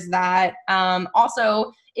there's that.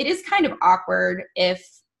 Also, it is kind of awkward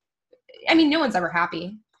no one's ever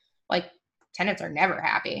happy. Like tenants are never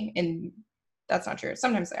happy, and that's not true.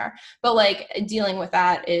 Sometimes they are, but like dealing with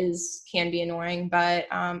that can be annoying. But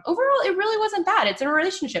overall, it really wasn't bad. It's a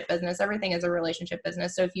relationship business. Everything is a relationship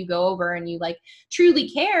business. So if you go over and you like truly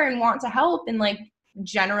care and want to help, and like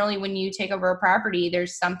generally when you take over a property,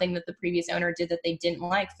 there's something that the previous owner did that they didn't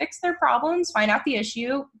like, fix their problems, find out the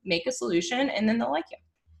issue, make a solution, and then they'll like you.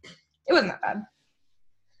 It wasn't that bad.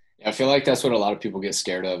 I feel like that's what a lot of people get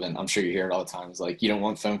scared of, and I'm sure you hear it all the time. It's like you don't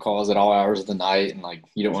want phone calls at all hours of the night, and like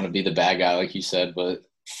you don't want to be the bad guy, like you said. But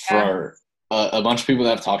for a bunch of people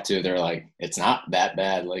that I've talked to, they're like, it's not that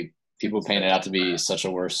bad. Like people paint it out to be such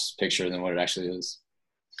a worse picture than what it actually is.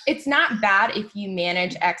 It's not bad if you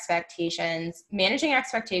manage expectations. Managing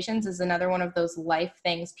expectations is another one of those life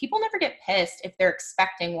things. People never get pissed if they're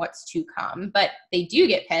expecting what's to come, but they do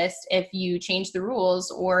get pissed if you change the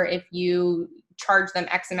rules or if you charge them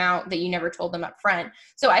X amount that you never told them up front.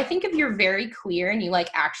 So I think if you're very clear and you like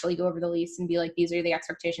actually go over the lease and be like, these are the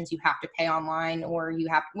expectations you have to pay online or you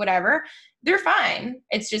have whatever, they're fine.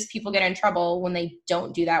 It's just people get in trouble when they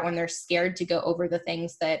don't do that, when they're scared to go over the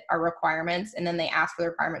things that are requirements and then they ask for the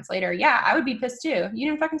requirements later. Yeah, I would be pissed too. You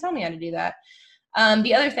didn't fucking tell me how to do that.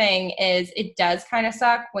 The other thing is it does kind of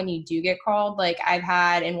suck when you do get called. Like I've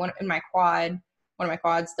had one of my quads,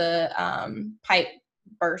 the pipe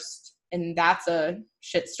burst. And that's a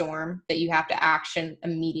shitstorm that you have to action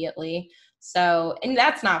immediately. So, and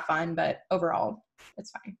that's not fun, but overall,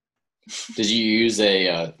 it's fine. Did you use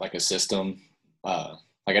a system? Like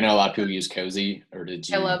I know a lot of people use Cozy, or did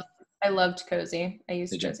you? I loved Cozy. I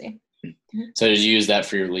used Cozy. So did you use that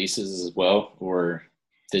for your leases as well, or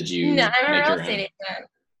did you? No, I'm a real estate agent.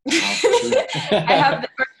 I have the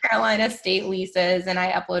North Carolina state leases and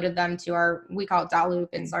I uploaded them to we call it .loop.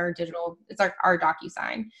 It's our digital, our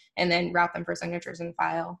DocuSign, and then route them for signatures and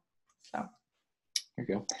file. So. There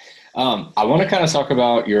you go. I want to kind of talk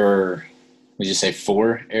about would you say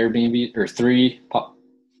 4 Airbnb or 3?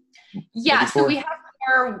 Yeah. So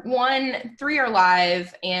Three are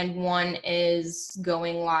live and one is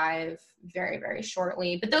going live very, very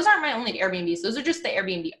shortly. But those aren't my only Airbnbs. Those are just the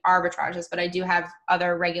Airbnb arbitrages, but I do have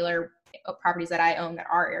other regular properties that I own that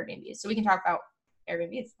are Airbnbs. So we can talk about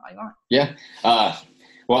Airbnbs all you want. Yeah.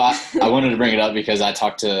 Well, I wanted to bring it up because I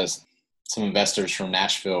talked to some investors from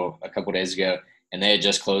Nashville a couple of days ago, and they had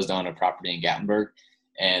just closed on a property in Gatlinburg,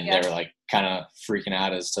 and they were like kind of freaking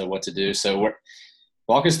out as to what to do. So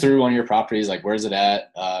walk us through one of your properties. Like, where's it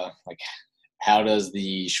at? Like, how does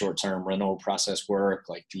the short-term rental process work?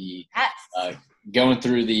 Like going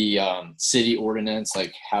through the city ordinance,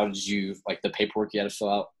 like how did you, like the paperwork you had to fill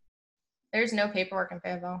out? There's no paperwork in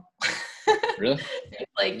Fayetteville. Really?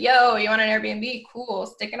 It's like, yo, you want an Airbnb? Cool,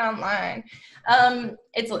 stick it online.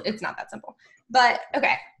 It's not that simple. But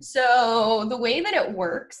okay, so the way that it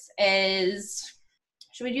works is,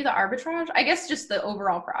 should we do the arbitrage? I guess just the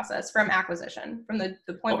overall process from acquisition, from the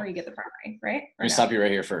point where you get the property, right? Let me stop you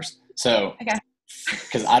right here first. So,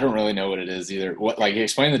 because I don't really know what it is either. What, like,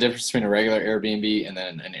 explain the difference between a regular Airbnb and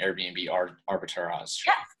then an Airbnb arbitrage.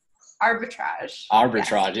 Yeah. Arbitrage.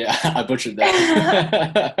 Arbitrage, yes. Yeah. I butchered that.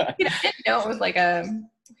 I didn't know it was like a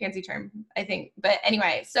fancy term, I think. But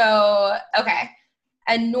anyway, so, okay.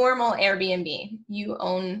 A normal Airbnb, you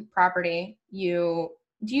own property, you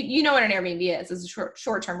know what an Airbnb is. It's a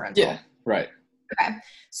short-term rental. Yeah, right. Okay.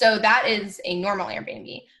 So that is a normal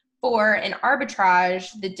Airbnb. For an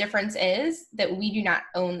arbitrage, the difference is that we do not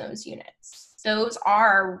own those units. Those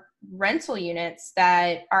are rental units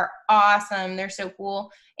that are awesome. They're so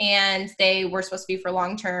cool. And they were supposed to be for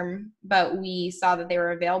long-term, but we saw that they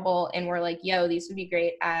were available and we're like, yo, these would be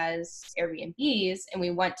great as Airbnbs. And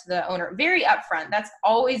we went to the owner very upfront. That's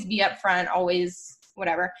always be upfront, always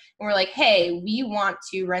whatever. And we're like, hey, we want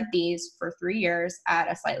to rent these for 3 years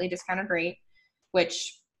at a slightly discounted rate,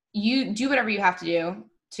 which you do whatever you have to do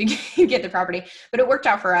to get the property, but it worked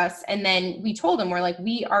out for us. And then we told him, we're like,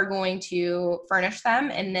 we are going to furnish them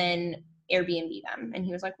and then Airbnb them. And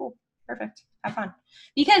he was like, cool, perfect, have fun.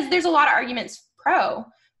 Because there's a lot of arguments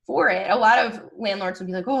for it. A lot of landlords would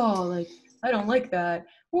be like, oh, like, I don't like that.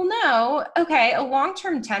 Well, no, okay, a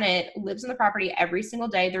long-term tenant lives in the property every single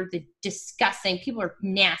day. They're disgusting. People are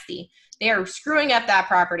nasty. They are screwing up that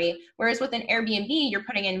property. Whereas with an Airbnb, you're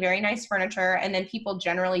putting in very nice furniture, and then people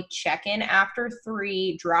generally check in after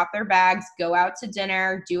 3, drop their bags, go out to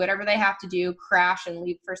dinner, do whatever they have to do, crash, and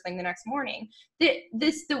leave first thing the next morning.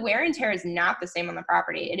 The wear and tear is not the same on the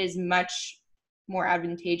property. It is much more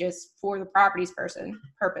advantageous for the property's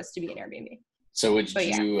purpose to be an Airbnb. So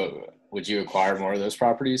would you acquire more of those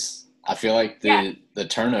properties? I feel like the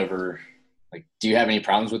turnover, like, do you have any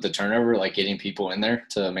problems with the turnover, like getting people in there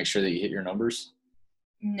to make sure that you hit your numbers?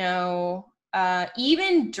 No.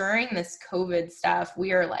 Even during this COVID stuff,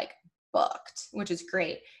 we are like booked, which is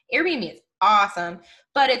great. Airbnb is awesome,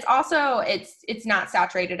 but it's also, it's not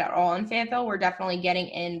saturated at all in Fayetteville. We're definitely getting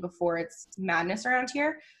in before it's madness around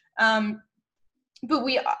here. But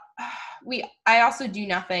I also do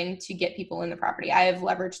nothing to get people in the property. I have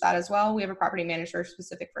leveraged that as well. We have a property manager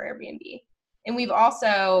specific for Airbnb. And we've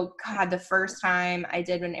also, the first time I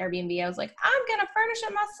did an Airbnb, I was like, I'm going to furnish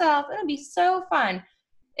it myself. It'll be so fun.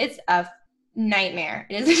 It's a nightmare.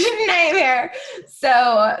 It is a nightmare.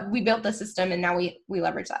 So we built the system and now we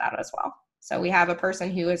leverage that out as well. So we have a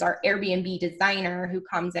person who is our Airbnb designer who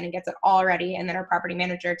comes in and gets it all ready. And then our property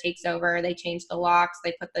manager takes over. They change the locks.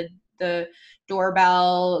 They put the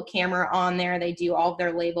doorbell camera on there. They do all of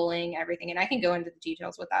their labeling, everything. And I can go into the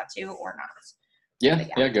details with that too, or not.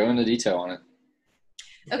 Yeah, go into detail on it.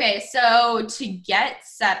 Okay, so to get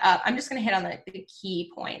set up, I'm just going to hit on the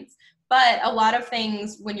key points. But a lot of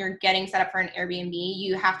things when you're getting set up for an Airbnb,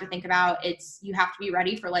 you have to think about you have to be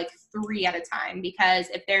ready for like 3 at a time, because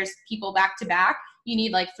if there's people back to back, you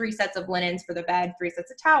need like 3 sets of linens for the bed, 3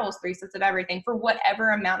 sets of towels, 3 sets of everything for whatever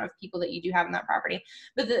amount of people that you do have in that property.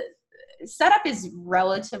 But the setup is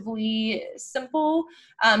relatively simple.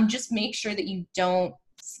 Just make sure that you don't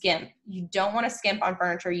skimp. You don't want to skimp on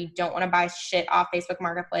furniture. You don't want to buy shit off Facebook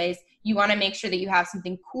Marketplace. You want to make sure that you have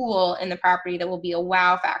something cool in the property that will be a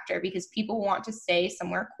wow factor, because people want to stay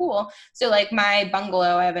somewhere cool. So like my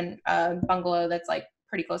bungalow, I have a bungalow that's like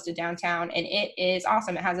pretty close to downtown, and it is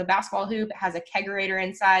awesome. It has a basketball hoop. It has a kegerator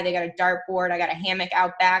inside. They got a dartboard. I got a hammock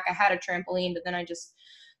out back. I had a trampoline, but then I just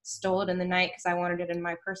stole it in the night because I wanted it in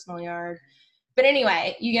my personal yard. But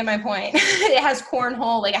anyway, you get my point. It has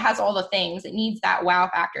cornhole, like it has all the things. It needs that wow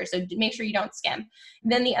factor. So make sure you don't skimp.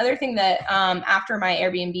 Then the other thing that after my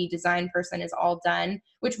Airbnb design person is all done,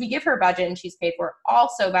 which we give her a budget and she's paid for.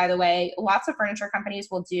 Also, by the way, lots of furniture companies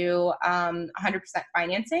will do 100%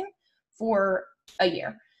 financing for a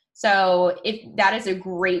year. So if that is a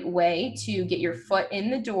great way to get your foot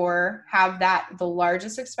in the door, have the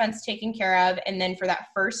largest expense taken care of, and then for that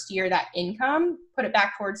first year, that income, put it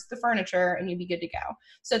back towards the furniture and you'd be good to go.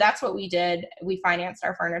 So that's what we did. We financed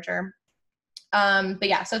our furniture. But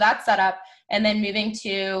yeah, so that's set up. And then moving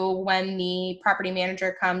to when the property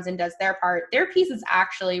manager comes and does their part, their piece is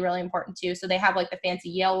actually really important too. So they have like the fancy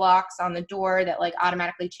Yale locks on the door that like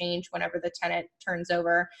automatically change whenever the tenant turns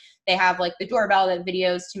over. They have like the doorbell that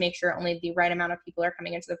videos to make sure only the right amount of people are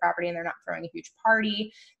coming into the property and they're not throwing a huge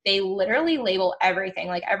party. They literally label everything.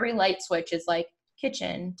 Like every light switch is like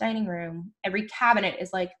kitchen, dining room. Every cabinet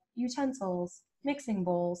is like utensils, mixing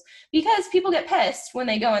bowls, because people get pissed when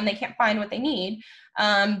they go and they can't find what they need.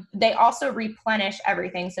 They also replenish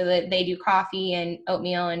everything, so that they do coffee and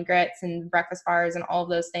oatmeal and grits and breakfast bars and all of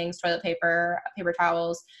those things, toilet paper, paper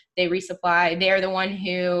towels. They resupply. They're the one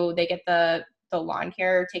who they get the lawn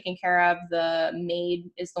care taken care of. The maid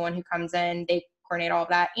is the one who comes in. They coordinate all of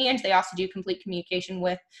that. And they also do complete communication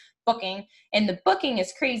with booking. And the booking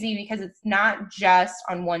is crazy because it's not just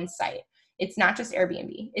on one site. It's not just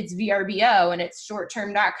Airbnb, it's VRBO and it's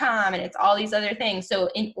shortterm.com and it's all these other things. So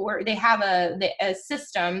they have a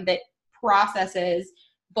system that processes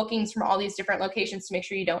bookings from all these different locations to make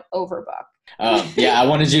sure you don't overbook. Yeah, I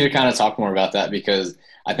wanted you to kind of talk more about that because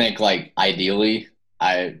I think like ideally,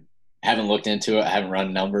 I haven't looked into it. I haven't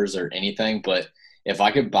run numbers or anything, but if I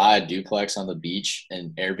could buy a duplex on the beach and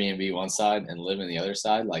Airbnb one side and live in the other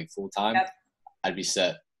side, like full time, Yep. I'd be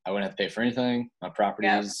set. I wouldn't have to pay for anything. My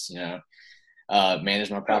properties, manage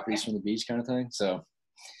my properties from the beach kind of thing. So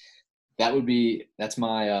that's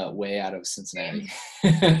my way out of Cincinnati.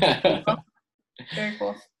 Very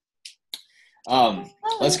cool.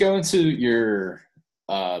 Let's go into your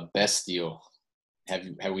best deal.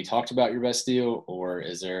 Have we talked about your best deal, or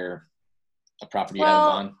is there a property you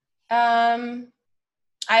have in mind?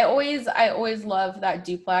 I always love that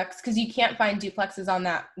duplex because you can't find duplexes on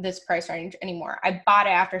this price range anymore. I bought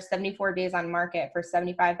it after 74 days on market for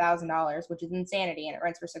 $75,000, which is insanity, and it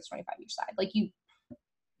rents for $625 each side. Like you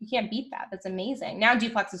can't beat that. That's amazing. Now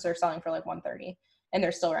duplexes are selling for like $130, and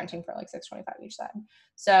they're still renting for like $625 each side.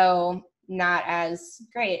 So not as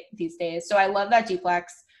great these days. So I love that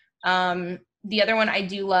duplex. The other one, I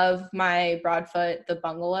do love my Broadfoot, the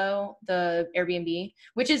bungalow, the Airbnb,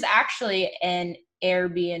 which is actually an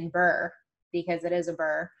Airbnb because it is a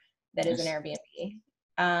burr that is an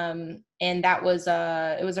Airbnb. And that was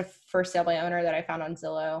it was a first sale by owner that I found on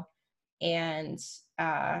Zillow. And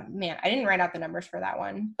man, I didn't write out the numbers for that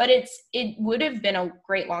one, but it would have been a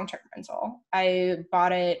great long-term rental. I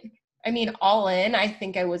bought it, I mean, all in, I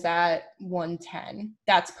think I was at 110.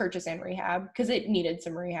 That's purchase and rehab because it needed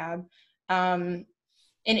some rehab. And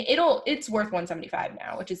it's worth 175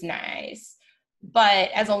 now, which is nice. But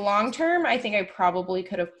as a long-term, I think I probably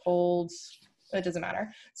could have pulled, it doesn't matter.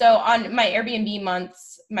 So on my Airbnb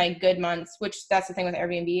months, my good months, which that's the thing with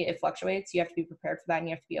Airbnb, it fluctuates. You have to be prepared for that and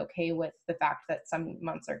you have to be okay with the fact that some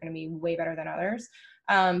months are going to be way better than others.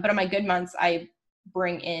 But on my good months, I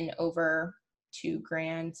bring in over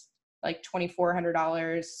 $2,000, like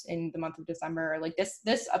 $2,400 in the month of December. Like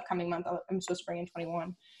this upcoming month, I'm supposed to bring in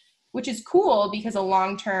 21, which is cool because a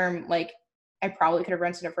long-term, like I probably could have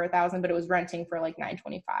rented it for $1,000, but it was renting for like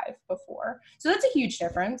 $925 before. So that's a huge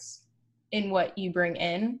difference in what you bring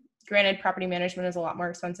in. Granted, property management is a lot more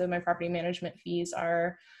expensive. My property management fees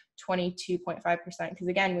are 22.5% because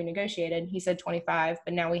again, we negotiated. He said 25,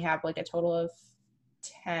 but now we have like a total of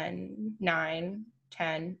 10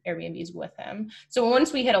 Airbnbs with him. So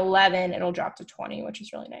once we hit 11, it'll drop to 20, which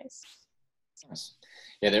is really nice. Nice.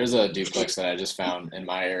 Yeah, there's a duplex that I just found in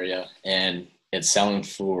my area, and it's selling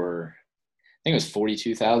for, I think it was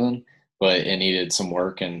 $42,000, but it needed some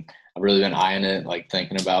work, and I've really been eyeing it, like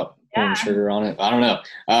thinking about pulling the trigger on it. I don't know.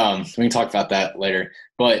 We can talk about that later.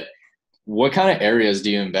 But what kind of areas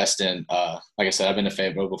do you invest in? Like I said, I've been to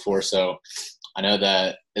Fayetteville before, so I know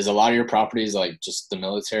that is a lot of your properties like just the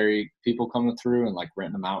military people coming through and like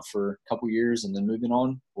renting them out for a couple years and then moving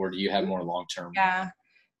on, or do you have more long term? Yeah.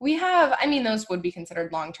 We have, I mean, those would be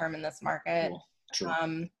considered long-term in this market. Cool.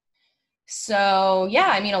 True. So yeah,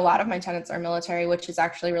 I mean, a lot of my tenants are military, which is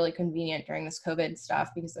actually really convenient during this COVID stuff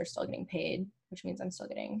because they're still getting paid, which means I'm still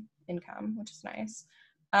getting income, which is nice.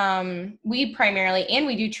 We primarily, and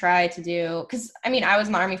we do try to do, cause I mean, I was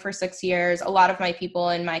in the Army for 6 years. A lot of my people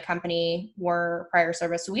in my company were prior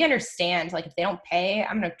service. So we understand, like, if they don't pay,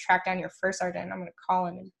 I'm going to track down your first sergeant. I'm going to call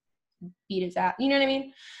him and beat his ass. You know what I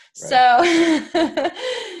mean?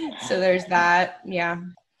 Right. So there's that. Yeah.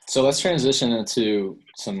 So let's transition into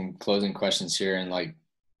some closing questions here. And like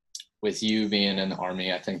with you being in the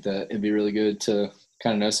Army, I think that it'd be really good to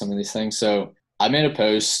kind of know some of these things. So I made a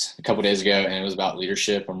post a couple days ago, and it was about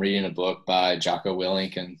leadership. I'm reading a book by Jocko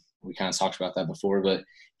Willink, and we kind of talked about that before. But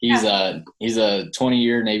he's a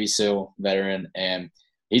 20-year Navy SEAL veteran, and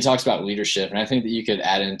he talks about leadership. And I think that you could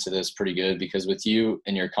add into this pretty good, because with you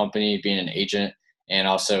and your company being an agent and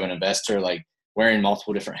also an investor, like wearing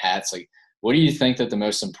multiple different hats, like what do you think that the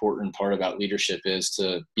most important part about leadership is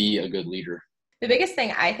to be a good leader? The biggest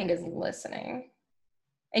thing I think is listening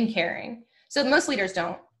and caring. So most leaders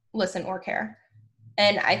don't listen or care.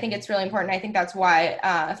 And I think it's really important. I think that's why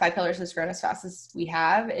 5 Pillars has grown as fast as we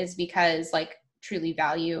have, is because like truly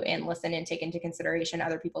value and listen and take into consideration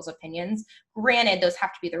other people's opinions. Granted, those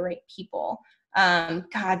have to be the right people.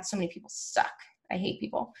 God, so many people suck. I hate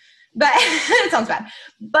people, but it sounds bad.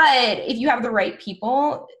 But if you have the right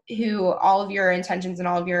people who all of your intentions and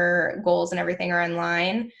all of your goals and everything are in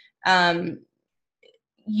line,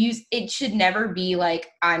 it should never be like,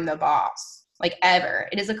 I'm the boss, like ever.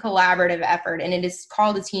 It is a collaborative effort, and it is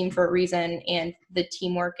called a team for a reason. And the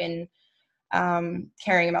teamwork and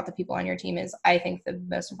caring about the people on your team is, I think, the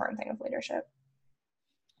most important thing of leadership.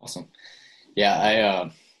 Awesome. Yeah,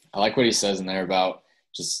 I like what he says in there about,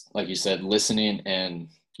 just like you said, listening and,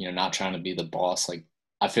 not trying to be the boss. Like,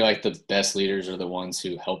 I feel like the best leaders are the ones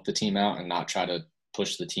who help the team out and not try to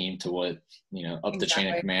push the team to what, up the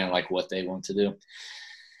chain of command, like what they want to do.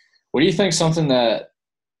 What do you think something that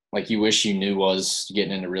like you wish you knew was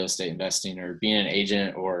getting into real estate investing or being an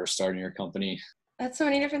agent or starting your company? That's so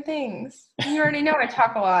many different things. You already know I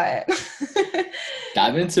talk a lot.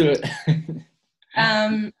 Dive into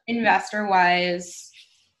it. Investor wise,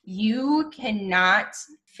 you cannot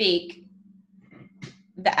fake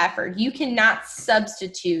the effort. You cannot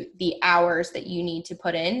substitute the hours that you need to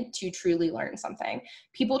put in to truly learn something.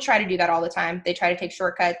 People try to do that all the time. They try to take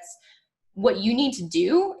shortcuts. What you need to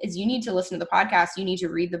do is you need to listen to the podcast. You need to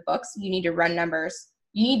read the books. You need to run numbers.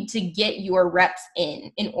 You need to get your reps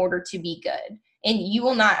in order to be good. And you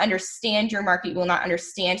will not understand your market. You will not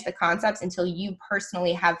understand the concepts until you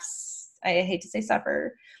personally have, I hate to say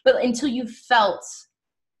suffer, but until you felt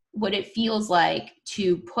what it feels like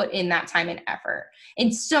to put in that time and effort.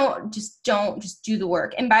 And so just do the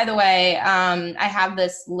work. And by the way, I have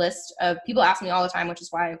this list of people ask me all the time, which is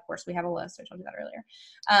why, of course, we have a list. I told you that earlier.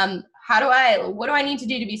 What do I need to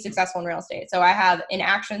do to be successful in real estate? So I have an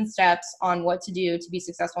action steps on what to do to be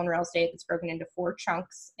successful in real estate. That's broken into 4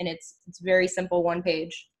 chunks, and it's very simple, 1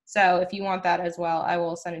 page. So if you want that as well, I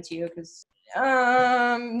will send it to you because,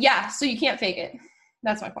 so you can't fake it.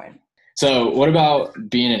 That's my point. So what about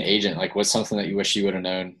being an agent? Like, what's something that you wish you would have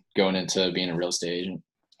known going into being a real estate agent?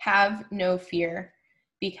 Have no fear,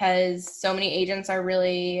 because so many agents are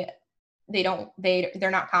really,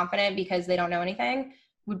 they're not confident because they don't know anything,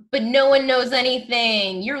 but no one knows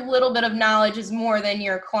anything. Your little bit of knowledge is more than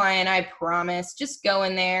your client. I promise. Just go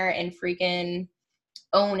in there and freaking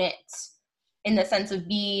own it, in the sense of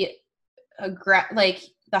like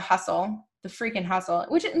the hustle. The freaking hustle,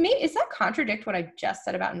 which is that contradict what I just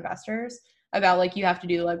said about investors, about like you have to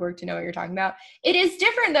do the legwork to know what you're talking about? It is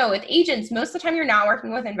different though with agents. Most of the time you're not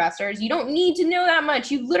working with investors. You don't need to know that much.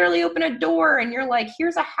 You literally open a door and you're like,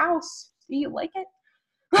 here's a house. Do you like it?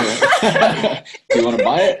 Do you want to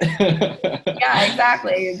buy it? Yeah,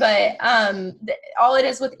 exactly. But all it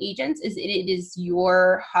is with agents is it is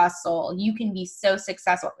your hustle. You can be so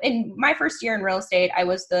successful. In my first year in real estate, I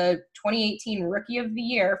was the 2018 Rookie of the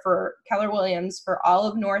Year for Keller Williams for all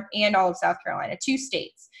of North and all of South Carolina, 2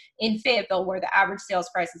 states. In Fayetteville, where the average sales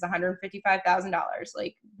price is $155,000,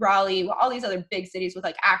 like Raleigh, all these other big cities with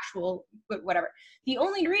like actual whatever. The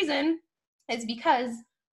only reason is because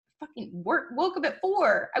fucking woke up at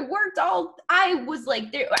 4. I was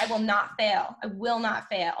like, I will not fail. I will not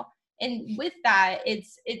fail. And with that,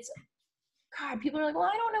 it's God, people are like, well,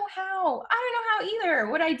 I don't know how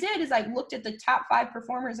either. What I did is I looked at the top 5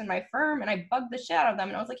 performers in my firm and I bugged the shit out of them.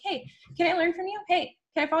 And I was like, hey, can I learn from you? Hey,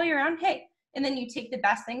 can I follow you around? Hey. And then you take the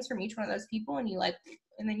best things from each one of those people and that's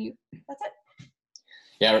it.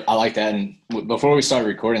 Yeah, I like that. And before we started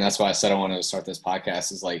recording, that's why I said I wanted to start this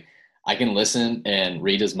podcast, is like, I can listen and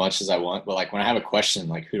read as much as I want, but like when I have a question,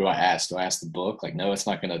 like who do I ask? Do I ask the book? Like, no, it's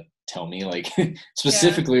not going to tell me like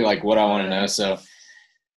specifically like what I want to know. So,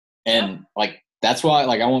 and like, that's why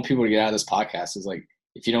like I want people to get out of this podcast, is like,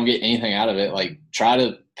 if you don't get anything out of it, like try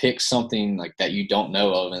to pick something like that you don't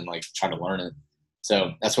know of and like try to learn it.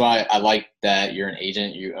 So that's why I like that you're an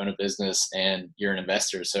agent, you own a business, and you're an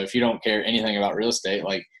investor. So if you don't care anything about real estate,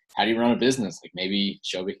 like how do you run a business? Like maybe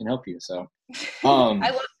Shelby can help you. So I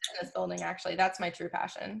love business building, actually. That's my true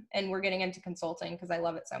passion. And we're getting into consulting because I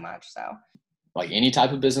love it so much. So like any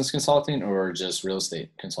type of business consulting or just real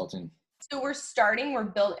estate consulting? So we're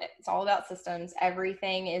building, it's all about systems.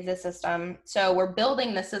 Everything is a system. So we're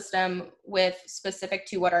building the system with specific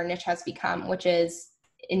to what our niche has become, which is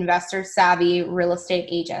investor savvy real estate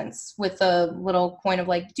agents with a little point of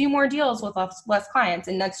like, do more deals with less clients.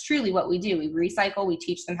 And that's truly what we do. We recycle, we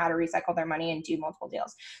teach them how to recycle their money and do multiple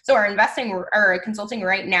deals. So our consulting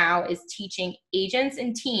right now is teaching agents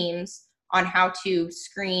and teams on how to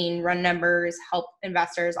screen, run numbers, help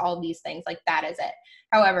investors, all of these things. Like that is it.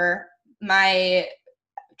 However, my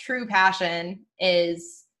true passion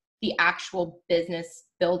is the actual business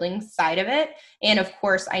building side of it. And of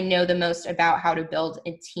course, I know the most about how to build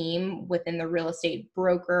a team within the real estate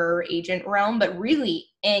broker agent realm, but really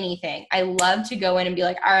anything. I love to go in and be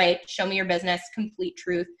like, all right, show me your business, complete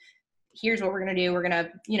truth. Here's what we're going to do. We're going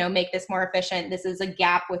to, make this more efficient. This is a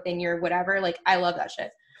gap within your whatever. Like, I love that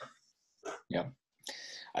shit. Yeah.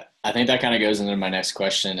 I think that kind of goes into my next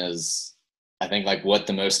question is, I think like what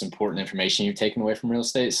the most important information you've taken away from real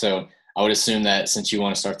estate. So I would assume that since you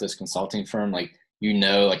want to start this consulting firm, like,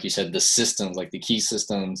 like you said, the systems, like the key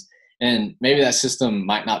systems, and maybe that system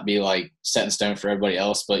might not be like set in stone for everybody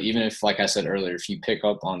else, but even if, like I said earlier, if you pick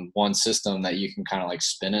up on one system that you can kind of like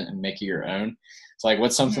spin it and make it your own. So like,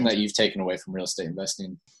 what's something that you've taken away from real estate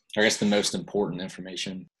investing? Or I guess the most important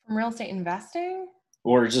information from real estate investing,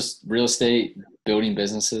 or just real estate, building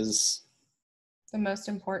businesses. The most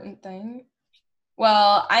important thing.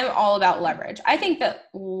 Well, I'm all about leverage. I think that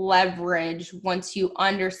leverage, once you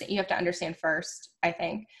understand, you have to understand first, I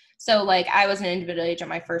think. So like I was an individual agent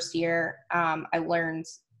my first year. I learned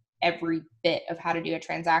every bit of how to do a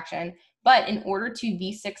transaction. But in order to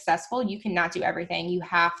be successful, you cannot do everything. You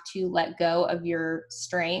have to let go of your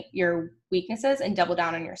strength, your weaknesses, and double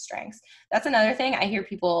down on your strengths. That's another thing. I hear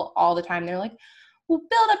people all the time. They're like, well,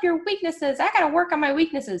 build up your weaknesses. I got to work on my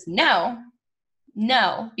weaknesses.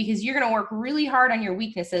 No, because you're going to work really hard on your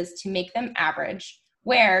weaknesses to make them average,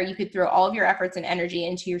 where you could throw all of your efforts and energy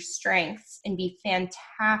into your strengths and be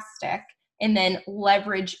fantastic, and then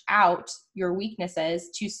leverage out your weaknesses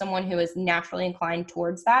to someone who is naturally inclined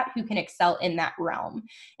towards that, who can excel in that realm.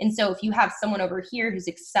 And so if you have someone over here who's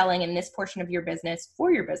excelling in this portion of your business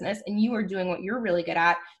for your business, and you are doing what you're really good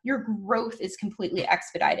at, your growth is completely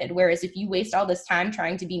expedited. Whereas if you waste all this time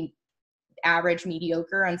trying to be average,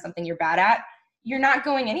 mediocre on something you're bad at, you're not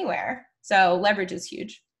going anywhere. So leverage is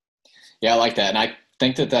huge. Yeah, I like that. And I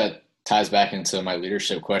think that ties back into my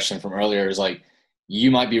leadership question from earlier is like, you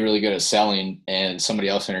might be really good at selling and somebody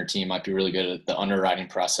else in your team might be really good at the underwriting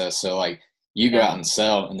process. So like you go out and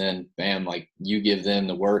sell and then bam, like you give them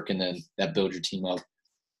the work and then that builds your team up.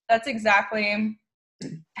 That's exactly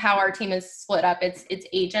how our team is split up. It's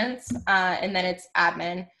agents and then it's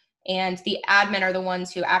admin. And the admin are the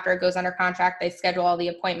ones who, after it goes under contract, they schedule all the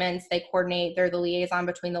appointments, they coordinate, they're the liaison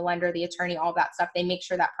between the lender, the attorney, all that stuff. They make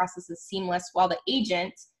sure that process is seamless while the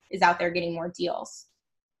agent is out there getting more deals.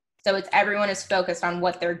 So everyone is focused on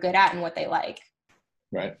what they're good at and what they like.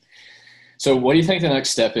 Right. So what do you think the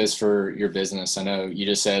next step is for your business? I know you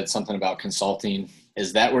just said something about consulting.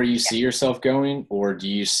 Is that where you see yourself going, or do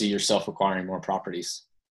you see yourself acquiring more properties?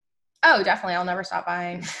 Oh, definitely. I'll never stop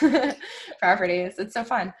buying properties. It's so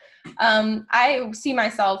fun. I see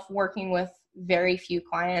myself working with very few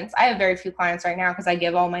clients. I have very few clients right now because I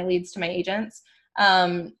give all my leads to my agents.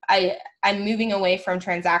 I'm moving away from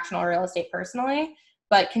transactional real estate personally,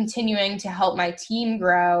 but continuing to help my team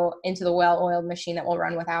grow into the well-oiled machine that will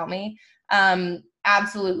run without me.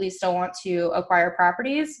 Absolutely still want to acquire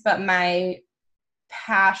properties, but my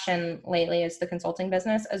passion lately is the consulting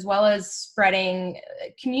business, as well as spreading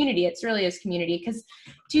community. It's really is community because,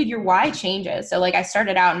 dude, your why changes. So like I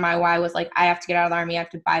started out and my why was like, I have to get out of the army. I have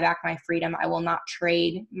to buy back my freedom. I will not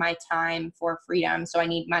trade my time for freedom. So I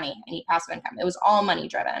need money. I need passive income. It was all money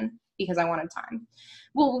driven because I wanted time.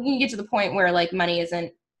 Well, you get to the point where like money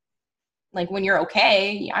isn't like when you're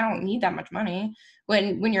okay, I don't need that much money.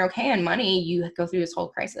 When you're okay on money, you go through this whole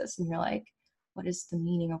crisis and you're like, what is the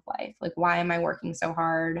meaning of life? Like, why am I working so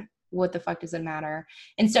hard? What the fuck does it matter?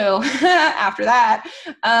 And so after that,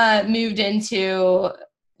 moved into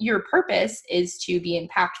your purpose is to be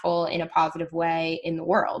impactful in a positive way in the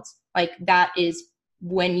world. Like that is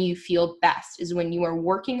when you feel best, is when you are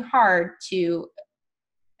working hard to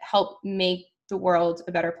help make the world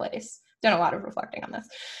a better place. Done a lot of reflecting on this.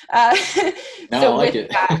 So I like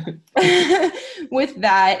it. With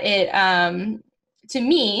that, it, to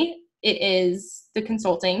me, it is the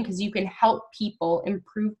consulting because you can help people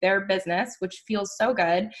improve their business, which feels so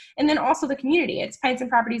good. And then also the community. It's Pints and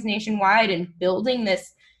Properties nationwide and building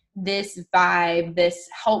this vibe, this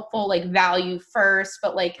helpful, like value first,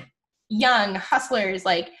 but like young hustlers,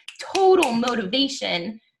 like total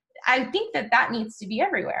motivation. I think that needs to be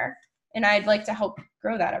everywhere. And I'd like to help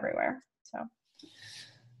grow that everywhere.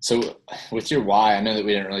 So with your why, I know that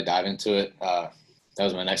we didn't really dive into it. That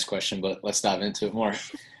was my next question, but let's dive into it more.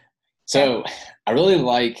 So I really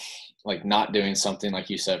like not doing something like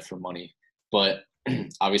you said for money, but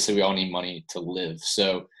obviously we all need money to live.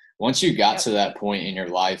 So once you got to that point in your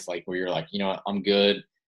life, like where you're like, you know what, I'm good.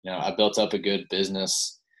 You know, I built up a good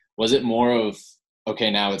business. Was it more of, okay,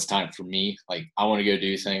 now it's time for me. Like I want to go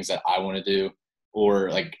do things that I want to do, or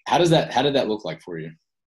like, how did that look like for you?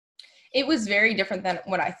 It was very different than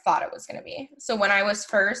what I thought it was going to be. So when I was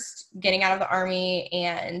first getting out of the Army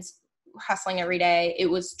and hustling every day, it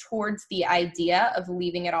was towards the idea of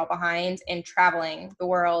leaving it all behind and traveling the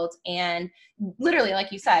world. And literally,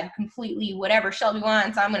 like you said, completely whatever Shelby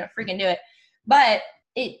wants, I'm going to freaking do it. But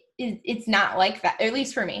it's not like that, at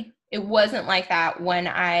least for me. It wasn't like that when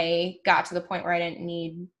I got to the point where I didn't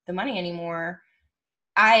need the money anymore.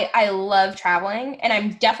 I love traveling, and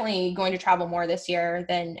I'm definitely going to travel more this year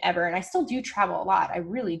than ever. And I still do travel a lot. I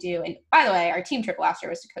really do. And by the way, our team trip last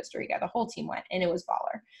year was to Costa Rica. The whole team went, and it was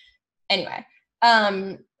baller. Anyway,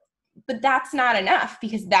 but that's not enough,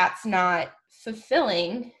 because that's not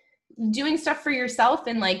fulfilling. Doing stuff for yourself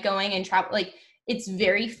and like going and travel, like it's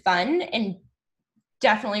very fun and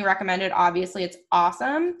definitely recommended. Obviously, it's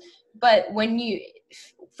awesome. But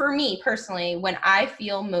for me personally, when I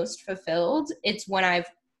feel most fulfilled, it's when I've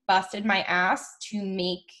busted my ass to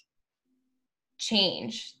make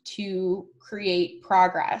change, to create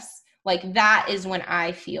progress. Like that is when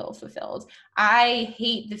I feel fulfilled. I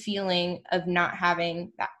hate the feeling of not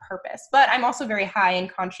having that purpose, but I'm also very high in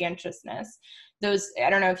conscientiousness. I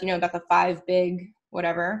don't know if you know about the 5 big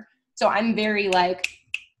whatever. So I'm very like,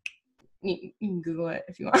 you can Google it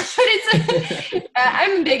if you want, but it's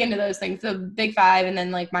I'm big into those things, the big 5, and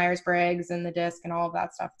then like Myers-Briggs and the DISC and all of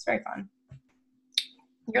that stuff. It's very fun.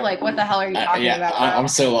 You're like, what the hell are you talking about? I'm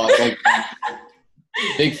so lost. Like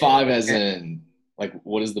big 5 as in like,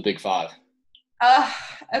 what is the big 5?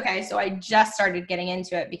 Okay, so I just started getting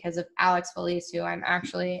into it because of Alex Felice, who I'm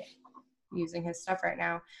actually using his stuff right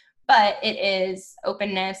now. But it is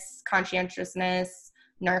openness, conscientiousness,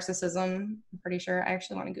 narcissism, I'm pretty sure. I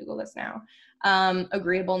actually want to Google this now.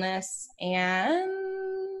 Agreeableness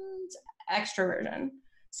and extroversion.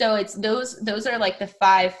 So it's those are like the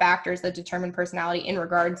 5 factors that determine personality in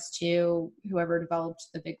regards to whoever developed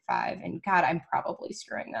the big 5. And God, I'm probably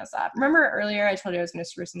screwing this up. Remember earlier I told you I was going to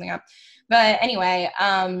screw something up. But anyway,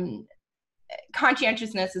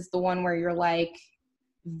 conscientiousness is the one where you're like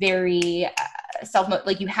very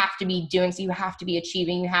like you have to be doing, so you have to be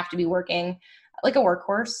achieving, you have to be working like a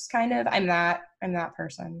workhorse kind of. I'm that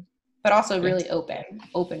person, but also really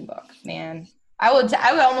open book, man. I would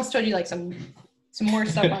almost told you like some more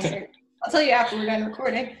stuff on here. I'll tell you after we're done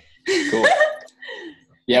recording. Cool.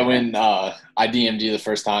 Yeah, when I DM'd you the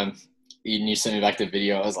first time and you sent me back the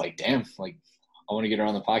video, I was like, damn, like I want to get her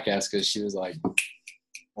on the podcast, because she was like,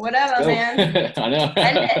 whatever, man. I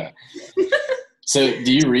know. So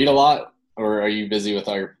do you read a lot, or are you busy with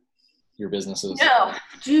all your businesses? No,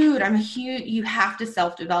 dude, you have to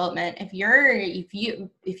self-development.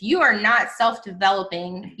 If you are not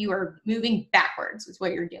self-developing, you are moving backwards is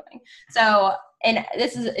what you're doing. So, and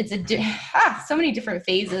so many different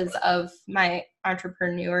phases of my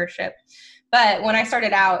entrepreneurship. But when I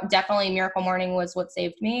started out, definitely Miracle Morning was what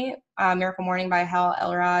saved me. Miracle Morning by Hal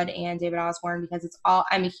Elrod and David Osborne, because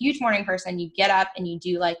I'm a huge morning person. You get up and you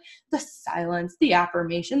do like the silence, the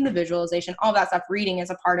affirmation, the visualization, all that stuff. Reading is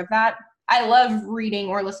a part of that. I love reading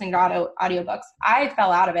or listening to audiobooks. I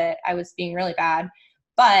fell out of it. I was being really bad.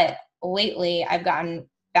 But lately I've gotten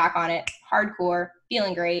back on it hardcore,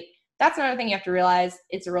 feeling great. That's another thing you have to realize.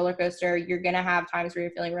 It's a roller coaster. You're going to have times where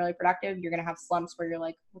you're feeling really productive. You're going to have slumps where you're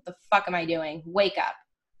like, what the fuck am I doing? Wake up.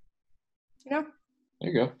 You know?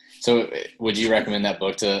 There you go. So would you recommend that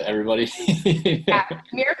book to everybody? Yeah.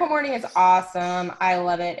 Miracle Morning is awesome. I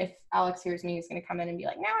love it. If Alex hears me, he's going to come in and be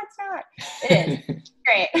like, no, it's not. It is.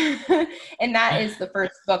 Great. And that is the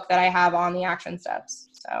first book that I have on the action steps.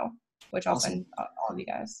 So, which I'll send all of you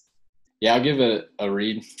guys. Yeah, I'll give it a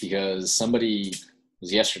read, because somebody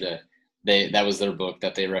was yesterday. That was their book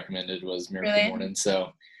that they recommended, was Miracle Morning. So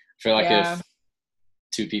I feel like if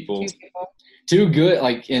two good,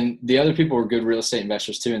 like, and the other people were good real estate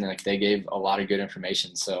investors too, and like they gave a lot of good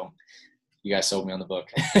information. So you guys sold me on the book.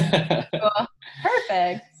 Cool.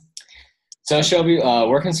 Perfect. So Shelby,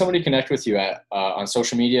 where can somebody connect with you at on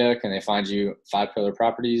social media? Can they find you? 5 Pillar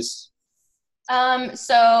Properties?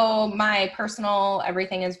 So my personal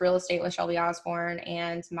everything is Real Estate with Shelby Osborne,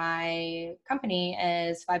 and my company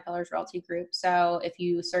is 5 Pillars Realty Group. So if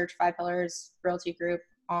you search 5 Pillars Realty Group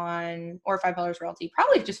or Five Pillars Realty,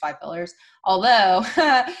 probably just Five Pillars. Although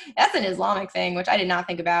that's an Islamic thing, which I did not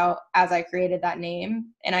think about as I created that name.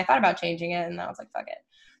 And I thought about changing it, and I was like, fuck it.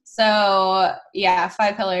 So yeah,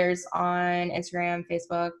 Five Pillars on Instagram,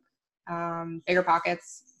 Facebook, Bigger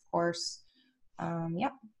Pockets, of course.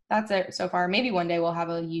 Yep, that's it so far. Maybe one day we'll have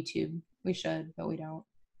a YouTube. We should, but we don't.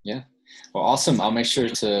 Yeah. Well, awesome. I'll make sure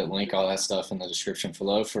to link all that stuff in the description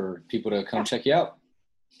below for people to come check you out.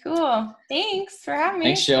 Cool. Thanks for having me.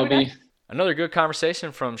 Thanks, Shelby. Another good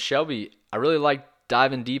conversation from Shelby. I really like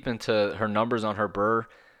diving deep into her numbers on her BRRRR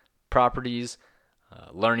properties,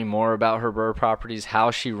 learning more about her BRRRR properties,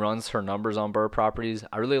 how she runs her numbers on BRRRR properties.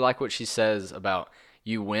 I really like what she says about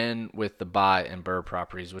you win with the buy in BRRRR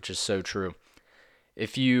properties, which is so true.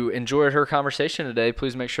 If you enjoyed her conversation today,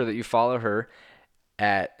 please make sure that you follow her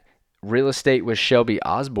at Real Estate with Shelby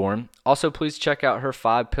Osborne. Also, please check out her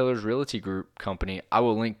Five Pillars Realty Group company. I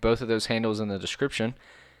will link both of those handles in the description.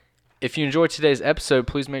 If you enjoyed today's episode,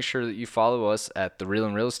 please make sure that you follow us at The Real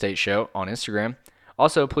and Real Estate Show on Instagram.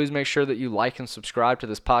 Also, please make sure that you like and subscribe to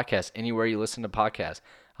this podcast anywhere you listen to podcasts.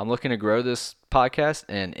 I'm looking to grow this podcast,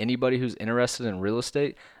 and anybody who's interested in real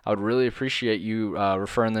estate, I would really appreciate you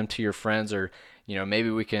referring them to your friends, or maybe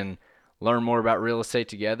we can learn more about real estate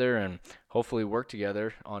together and hopefully work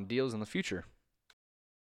together on deals in the future.